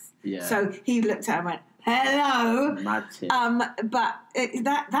fox. Yeah. So he looked at her and went, hello. Mad tip. But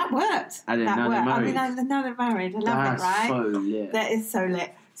that worked. And now they're married. I mean, now they're married. I love it, right? So lit. That is so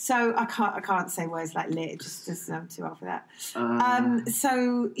lit. So I can't say words like lit. Just I'm too old for that.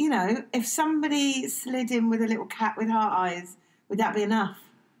 So if somebody slid in with a little cat with heart eyes, would that be enough?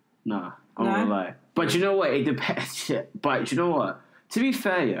 No, I'm not gonna lie. But you know what? It depends. But you know what? To be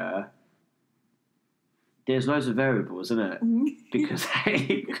fair, there's loads of variables, isn't it? Because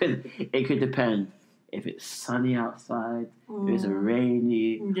it could depend if it's sunny outside, if it's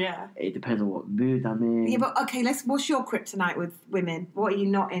rainy. Yeah. It depends on what mood I'm in. Yeah, but okay, what's your kryptonite with women? What are you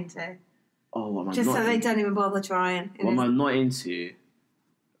not into? Oh, what am I Just not so they don't even bother trying. What am I not into?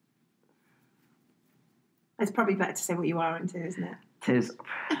 It's probably better to say what you are into, isn't it? I'm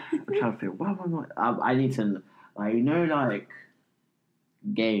trying to think, what am I not... I need to...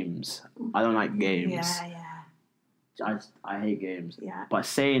 games. I don't like games. Yeah. I hate games. Yeah. But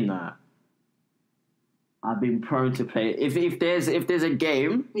saying that, I've been prone to play. If there's a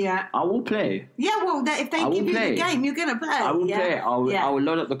game, I will play. Yeah, well, if they give you the game, you're gonna play. I will play. I will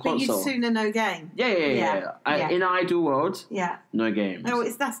load up the console. But you'd sooner no game. Yeah. In an ideal world, no games. No,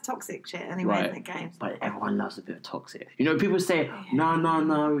 that's toxic shit anyway, isn't it, games? But everyone loves a bit of toxic. People say, no,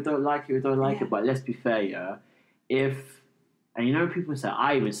 we don't like it, But let's be fair, people say,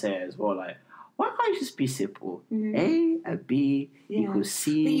 I even say it as well, like, why can't you just be simple? A and B equals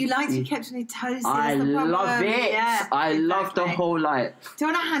C. But you like to be kept on your toes. I love it. Yeah, I love the whole, like... Do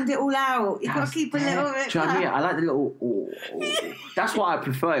you want to hand it all out? You've got to keep a little bit... Do you know what I mean? I like the little... That's what I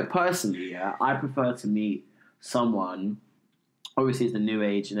prefer personally, I prefer to meet someone... Obviously, it's the new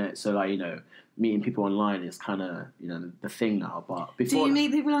age, innit? So, meeting people online is kind of, the thing now. But before... Do you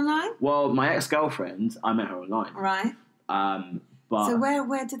meet people online? Well, my ex-girlfriend, I met her online. Right. But so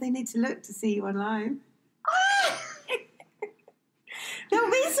where do they need to look to see you online?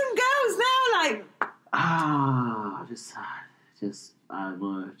 There'll be some girls now, like... just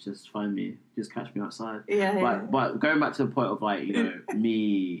find me, just catch me outside. Yeah. But going back to the point of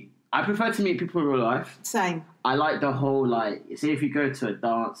me I prefer to meet people in real life. Same. I like the whole, like, say if you go to a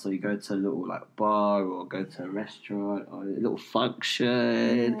dance or you go to a little, like, bar or go to a restaurant or a little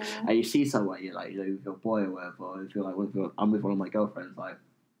function and you see someone, you're like, you know, with your boy or whatever, or if you're like, I'm with one of my girlfriends, like,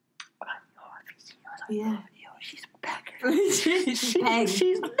 oh, have you seen her? Like, yo, she's back.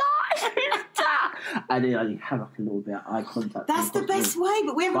 She's not. And then I have like a little bit of eye contact. That's the best way,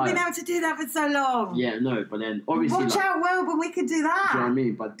 but we haven't been able to do that for so long. Yeah, no, but then obviously... Watch out, well, when we could do that. Do you know what I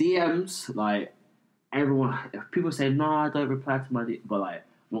mean? But DMs, like, everyone... If people say, no, I don't reply to my DM, but, like,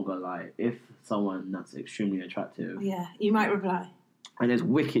 I'm not gonna lie, if someone that's extremely attractive... Yeah, you might reply. And there's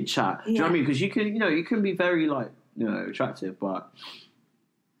wicked chat. Do you know what I mean? Because you can be very, like, attractive, but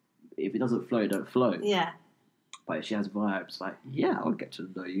if it doesn't flow, don't flow. Yeah. But if she has vibes, like, yeah, I'll get to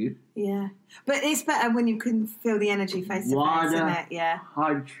know you. Yeah. But it's better when you can feel the energy face to face, isn't it? Yeah.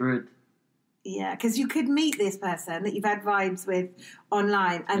 100. Yeah, because you could meet this person that you've had vibes with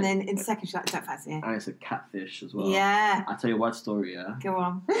online, and then in seconds you're like, don't fancy it. And it's a catfish as well. Yeah. I'll tell you one story, yeah? Go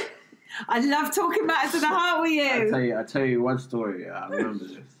on. I love talking matters to the heart with you. I'll tell you one story, yeah? I remember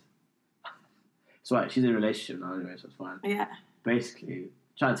this. So, right, she's in a relationship now anyway, so it's fine. Yeah. Basically,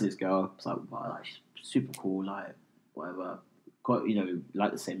 chatting to this girl, it's like, wow, like, she's super cool, like, whatever. Got,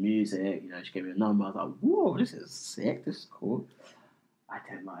 like the same music, she gave me a number. I was like, whoa, this is sick, this is cool. I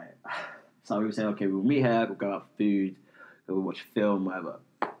then, like, so we were saying, okay, we'll meet her, we'll go out for food, we'll watch a film, whatever.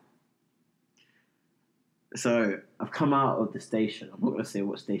 So I've come out of the station. I'm not going to say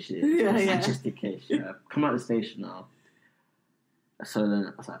what station it is, just in case. Yeah, come out of the station now. So then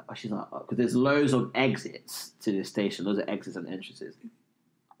I was like, oh, she's like, because there's loads of exits to this station, loads of exits and entrances.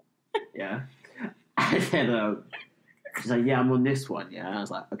 Yeah. And then she's like, yeah, I'm on this one. Yeah. And I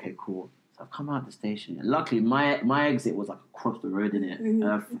was like, okay, cool. So I've come out of the station. And luckily, my exit was like across the road, innit? And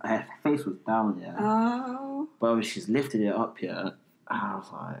her face was down, yeah. Oh. But obviously she's lifted it up here. And I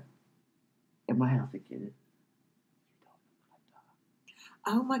was like, in my head, I'm thinking,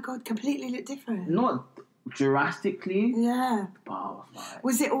 oh my God, completely look different. not drastically. Yeah. But I was like...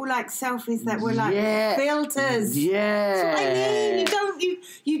 Was it all like selfies that were like filters? Yeah. That's what I mean.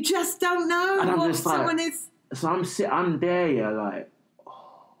 You just don't know and what someone is. So I'm there, yeah, like...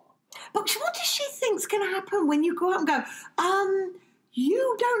 Oh. But what does she think's going to happen when you go out and go,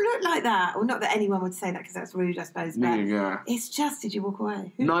 you don't look like that? Well, not that anyone would say that because that's rude, I suppose. But it's just, did you walk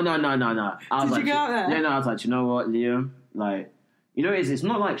away? No. I was did you go out there? Yeah, no, I was like, you know what, Liam? Like, it's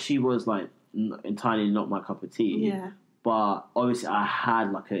not like she was like entirely not my cup of tea. Yeah. But obviously I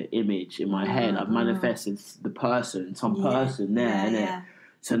had like an image in my head. I've manifested the person, some person there, innit? Yeah.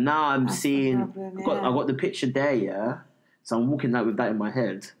 So now I'm seeing, I've got the picture there, yeah? So I'm walking out with that in my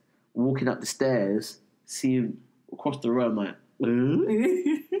head, walking up the stairs, seeing across the road, I'm like, do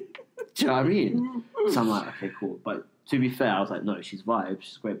you know what I mean? So I'm like, okay, cool. But to be fair, I was like, no, she's vibe,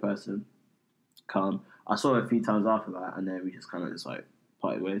 she's a great person, calm. I saw her a few times after that, and then we just kind of just like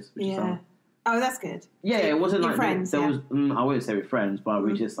parted ways. Yeah. Oh, that's good. Yeah, it wasn't like friends. There was. I wouldn't say we're friends, but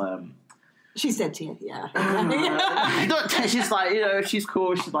we just She said to you, yeah. She's like, she's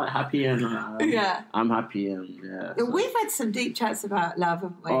cool. She's like happy, and I'm happy, and yeah. So. We've had some deep chats about love,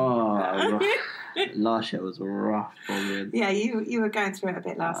 haven't we? Oh, last year was rough. Man. Yeah, you were going through it a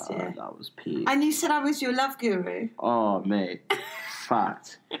bit last year. That was peak. And you said I was your love guru. Oh, mate,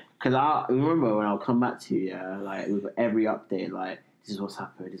 fact. Because I remember when I'll come back to you, yeah, like with every update, like this is what's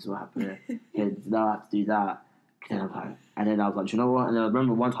happened, this is what happened. Yeah, now I have to do that. And then I was like, do you know what? And then I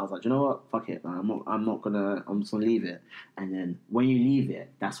remember one time I was like, do you know what? Fuck it, man. I'm just gonna leave it. And then when you leave it,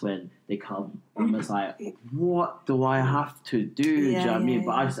 that's when they come. I'm just like, what do I have to do? Do you know what I mean?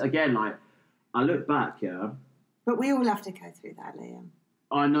 But I just, again, like, I look back, yeah. But we all have to go through that, Liam.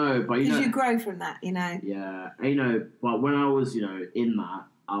 I know, but because you grow from that, Yeah, but when I was, in that,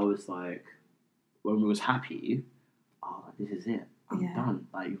 I was like, when we was happy, this is it. I'm done.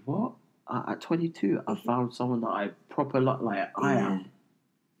 Like, what? At 22, I found someone that I proper like. I am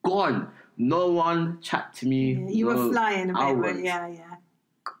gone. No one chat to me. Yeah, you were flying a bit, but yeah.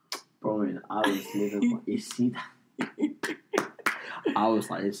 Bro, I was living. You see that? I was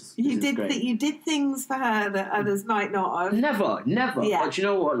like, this is great. You did things for her that others might not have. Never. Yeah. But you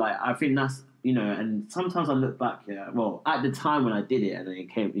know what? Like, I think that's and sometimes I look back. Yeah. Well, at the time when I did it, and then it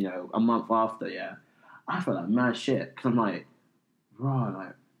came, a month after. Yeah, I felt like mad shit because I'm like, bro,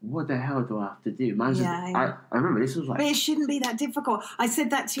 like. What the hell do I have to do? Man, I remember this was like... But it shouldn't be that difficult. I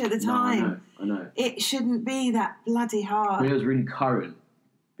said that to you at the time. I know. It shouldn't be that bloody hard. When it was really current,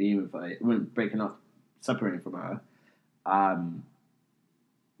 being with her, when breaking up, separating from her,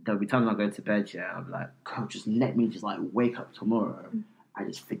 there'll be times I go to bed, yeah, I'll be like, God, just let me just, like, wake up tomorrow and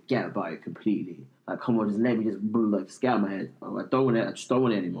just forget about it completely. Like, come on, just let me just get out of my head. I just don't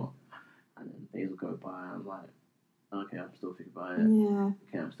want it anymore. days will go by, and I'm like, okay, I'm still thinking about it. Yeah.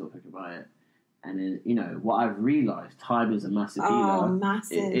 Okay, I'm still thinking about it. And then, you know, what I've realised, time is a massive healer. Oh,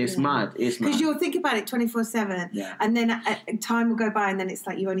 massive. It's mad. It's mad. Because you'll think about it 24/7. Yeah. And then time will go by, and then it's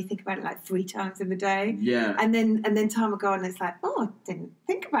like you only think about it like 3 times in the day. Yeah. And then time will go on, and it's like, oh, I didn't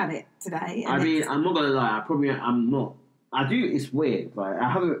think about it today. And I mean, I'm not going to lie. I'm not. I do. It's weird. Like, I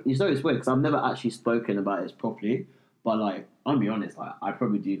haven't. You know, it's weird because I've never actually spoken about it properly. But, like, I'll be honest. Like, I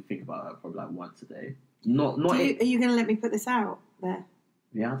probably do think about it probably like once a day. Not. Are you going to let me put this out there?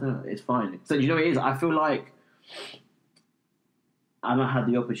 Yeah, I don't know. It's fine. So, you know what it is? I feel like I haven't had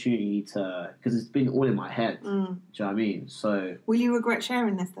the opportunity to... Because it's been all in my head. Do you know what I mean? So... Will you regret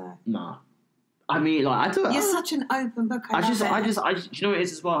sharing this, though? Nah. I mean, like, I don't... You're such an open book. I just... You know what it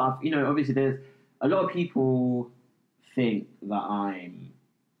is as well? You know, obviously, there's... A lot of people think that I'm,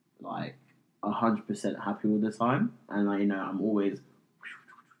 like, 100% happy all the time. And, like, you know, I'm always...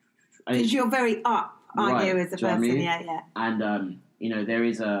 Because you're very up, aren't you, as a person? I mean? Yeah. And, you know, there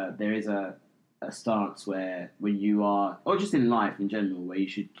is a stance where when you are, or just in life in general, where you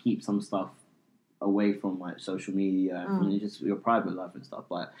should keep some stuff away from like social media and just your private life and stuff.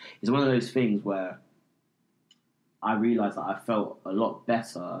 But it's one of those things where I realised that I felt a lot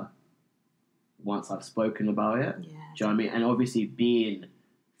better once I've spoken about it. Yeah. Do you know what I mean? And obviously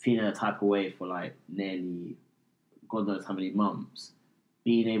feeling a type of way for like nearly God knows how many months,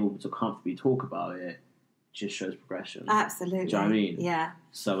 being able to comfortably talk about it just shows progression. Absolutely. Do you know what I mean? Yeah.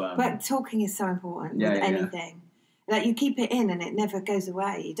 So, but talking is so important with anything. Yeah. Like, you keep it in and it never goes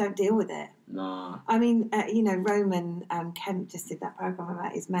away. You don't deal with it. No. I mean, you know, Roman Kemp just did that program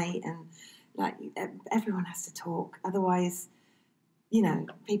about his mate, and, like, everyone has to talk. Otherwise, you know,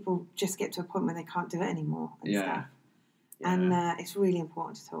 people just get to a point where they can't do it anymore and stuff. Yeah. And it's really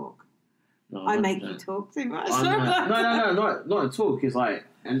important to talk. No, I make you talk too much. No, not at all. Because, like,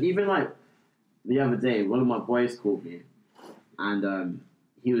 and even, like, the other day, one of my boys called me, and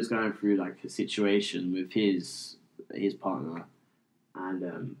he was going through like a situation with his partner,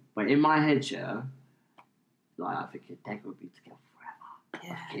 and but in my head, like, I think they would be together forever.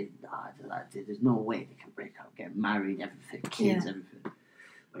 Yeah. There's no way they can break up, get married, everything, kids, everything.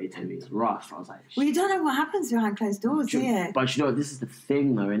 But he told me it's rough. I was like, well, you don't know what happens behind closed doors, do you? But you know, this is the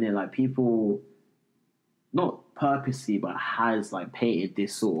thing, though, isn't it? Like, people, not purposely, but has like painted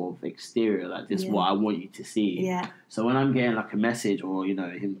this sort of exterior, like this is what I want you to see. Yeah. So when I'm getting like a message, or you know,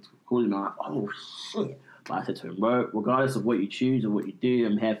 him calling me, I'm like, oh shit. But I said to him, regardless of what you choose or what you do,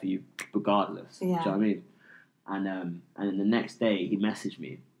 I'm here for you regardless. Yeah. Do you know what I mean? And then the next day he messaged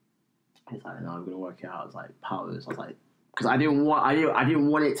me. He's like, no, I'm gonna work it out. I was like, powers. I was like, because I didn't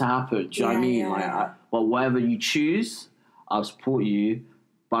want it to happen. Do you know what I mean? Well, whatever you choose, I'll support you.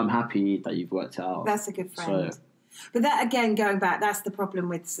 But I'm happy that you've worked it out. That's a good friend. So, but that, again, going back, that's the problem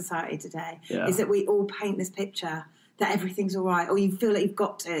with society today, is that we all paint this picture that everything's all right, or you feel like you've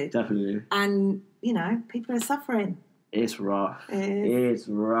got to. Definitely. And, you know, people are suffering. It's rough. It's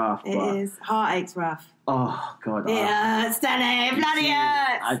rough. It is. Heartache's rough. Oh, God. It hurts, Danny. Bloody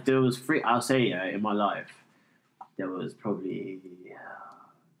hurts. There was I'll say, in my life, there was probably,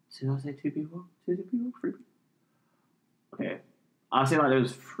 did I say 2 people? 3 people? Okay. I'll say, like, there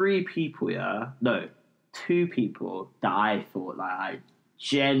was 3 people, No, 2 people that I thought, like, I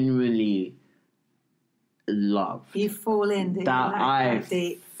genuinely love. You fall in, do that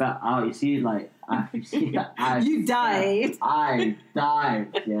you? Felt out. You see, like, you died. I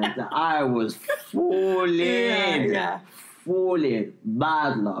died. Yeah, I was falling. Falling.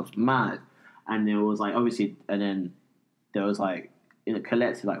 Mad love. Mad. And there was, like, obviously, and then there was, like, in a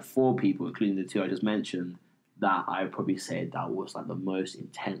collective, like, 4 people, including the 2 I just mentioned, that I probably say that was like the most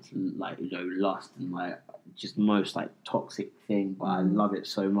intense, like, you know, lust and like just most like toxic thing. But I love it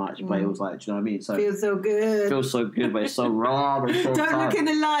so much. But it was like, do you know what I mean? So feels so good. Feels so good, but it's so raw. And so Don't look in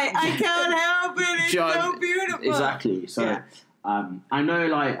the light. I can't help it. It's so beautiful. Exactly. So I know,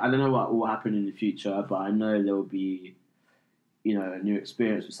 like, I don't know what will happen in the future, but I know there will be, you know, a new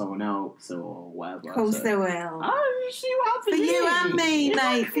experience with someone else or whatever. Of course there will. Oh, you see what happens. For you and me,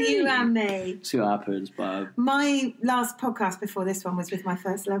 mate. For you and me. See what happens, but... My last podcast before this one was with my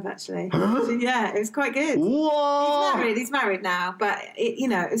first love, actually. So, yeah, it was quite good. Whoa! He's married now, but, you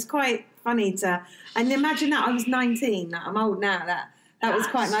know, it was quite funny to... And imagine that, I was 19. I'm old now, That was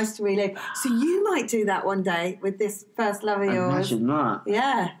quite nice to relive. So you might do that one day with this first love of yours. Imagine that.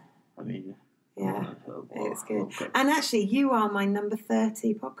 Yeah. I mean... Yeah, it's good. And actually, you are my number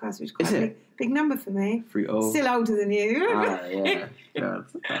 30 podcast, which is quite a big number for me. 30. Still older than you. Yeah. God,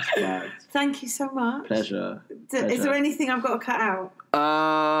 that's bad. Thank you so much. Pleasure. Is there anything I've got to cut out?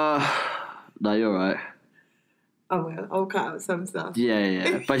 No, you're right. I will. I'll cut out some stuff.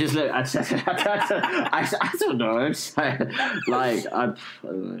 Yeah. But just look, I don't know. It's like I don't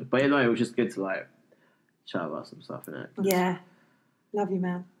know. But it was just good to like chat about some stuff, innit? Yeah. Love you,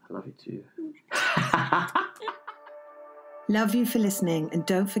 man. I love you too. Love you for listening, and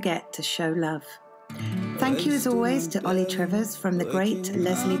don't forget to show love. Thank you as always to Ollie Trevors from the great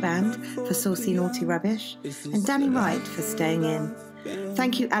Leslie Band for Saucy Naughty Rubbish, and Danny Wright for staying in.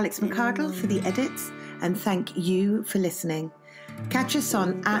 Thank you Alex McCardle for the edits, and thank you for listening. Catch us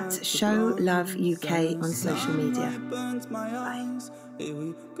on @ShowLoveUK on social media. Bye. Here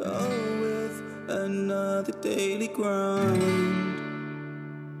we go with another daily grind.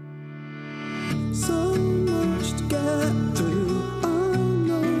 So much to get through. I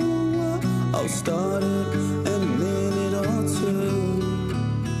know what I'll start it in a minute or two.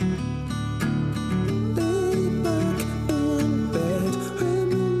 Lay back in bed,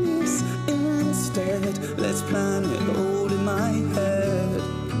 reminisce instead. Let's plan it all in my head.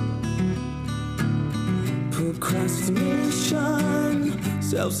 Procrastination,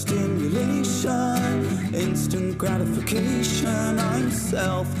 self-stimulation, instant gratification. I'm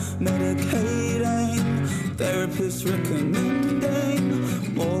self-medicating, therapists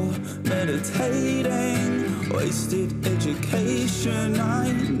recommending more meditating, wasted education.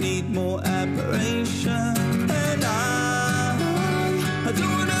 I need more admiration, and I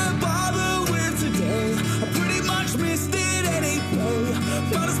don't wanna bother with today. I pretty much missed it anyway.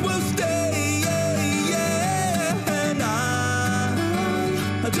 Might as well stay.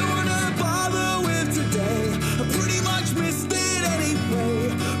 I don't wanna bother with today. I pretty much missed it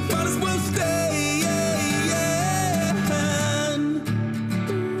anyway. Might as well stay.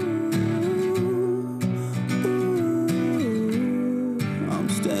 I'm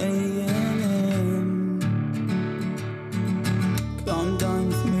staying in. Calm down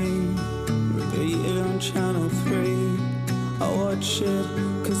with me. Repeat it on channel 3. I watch it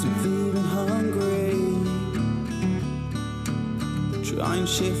 'cause I'm feeling hungry. Try and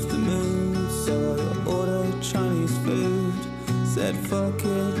shift the mood, so I order Chinese food. Said fuck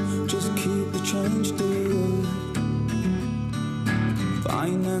it, just keep the change, dude.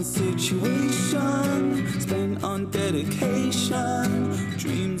 Finance situation, spent on dedication.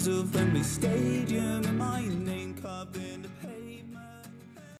 Dreams of Wembley Stadium and my name carved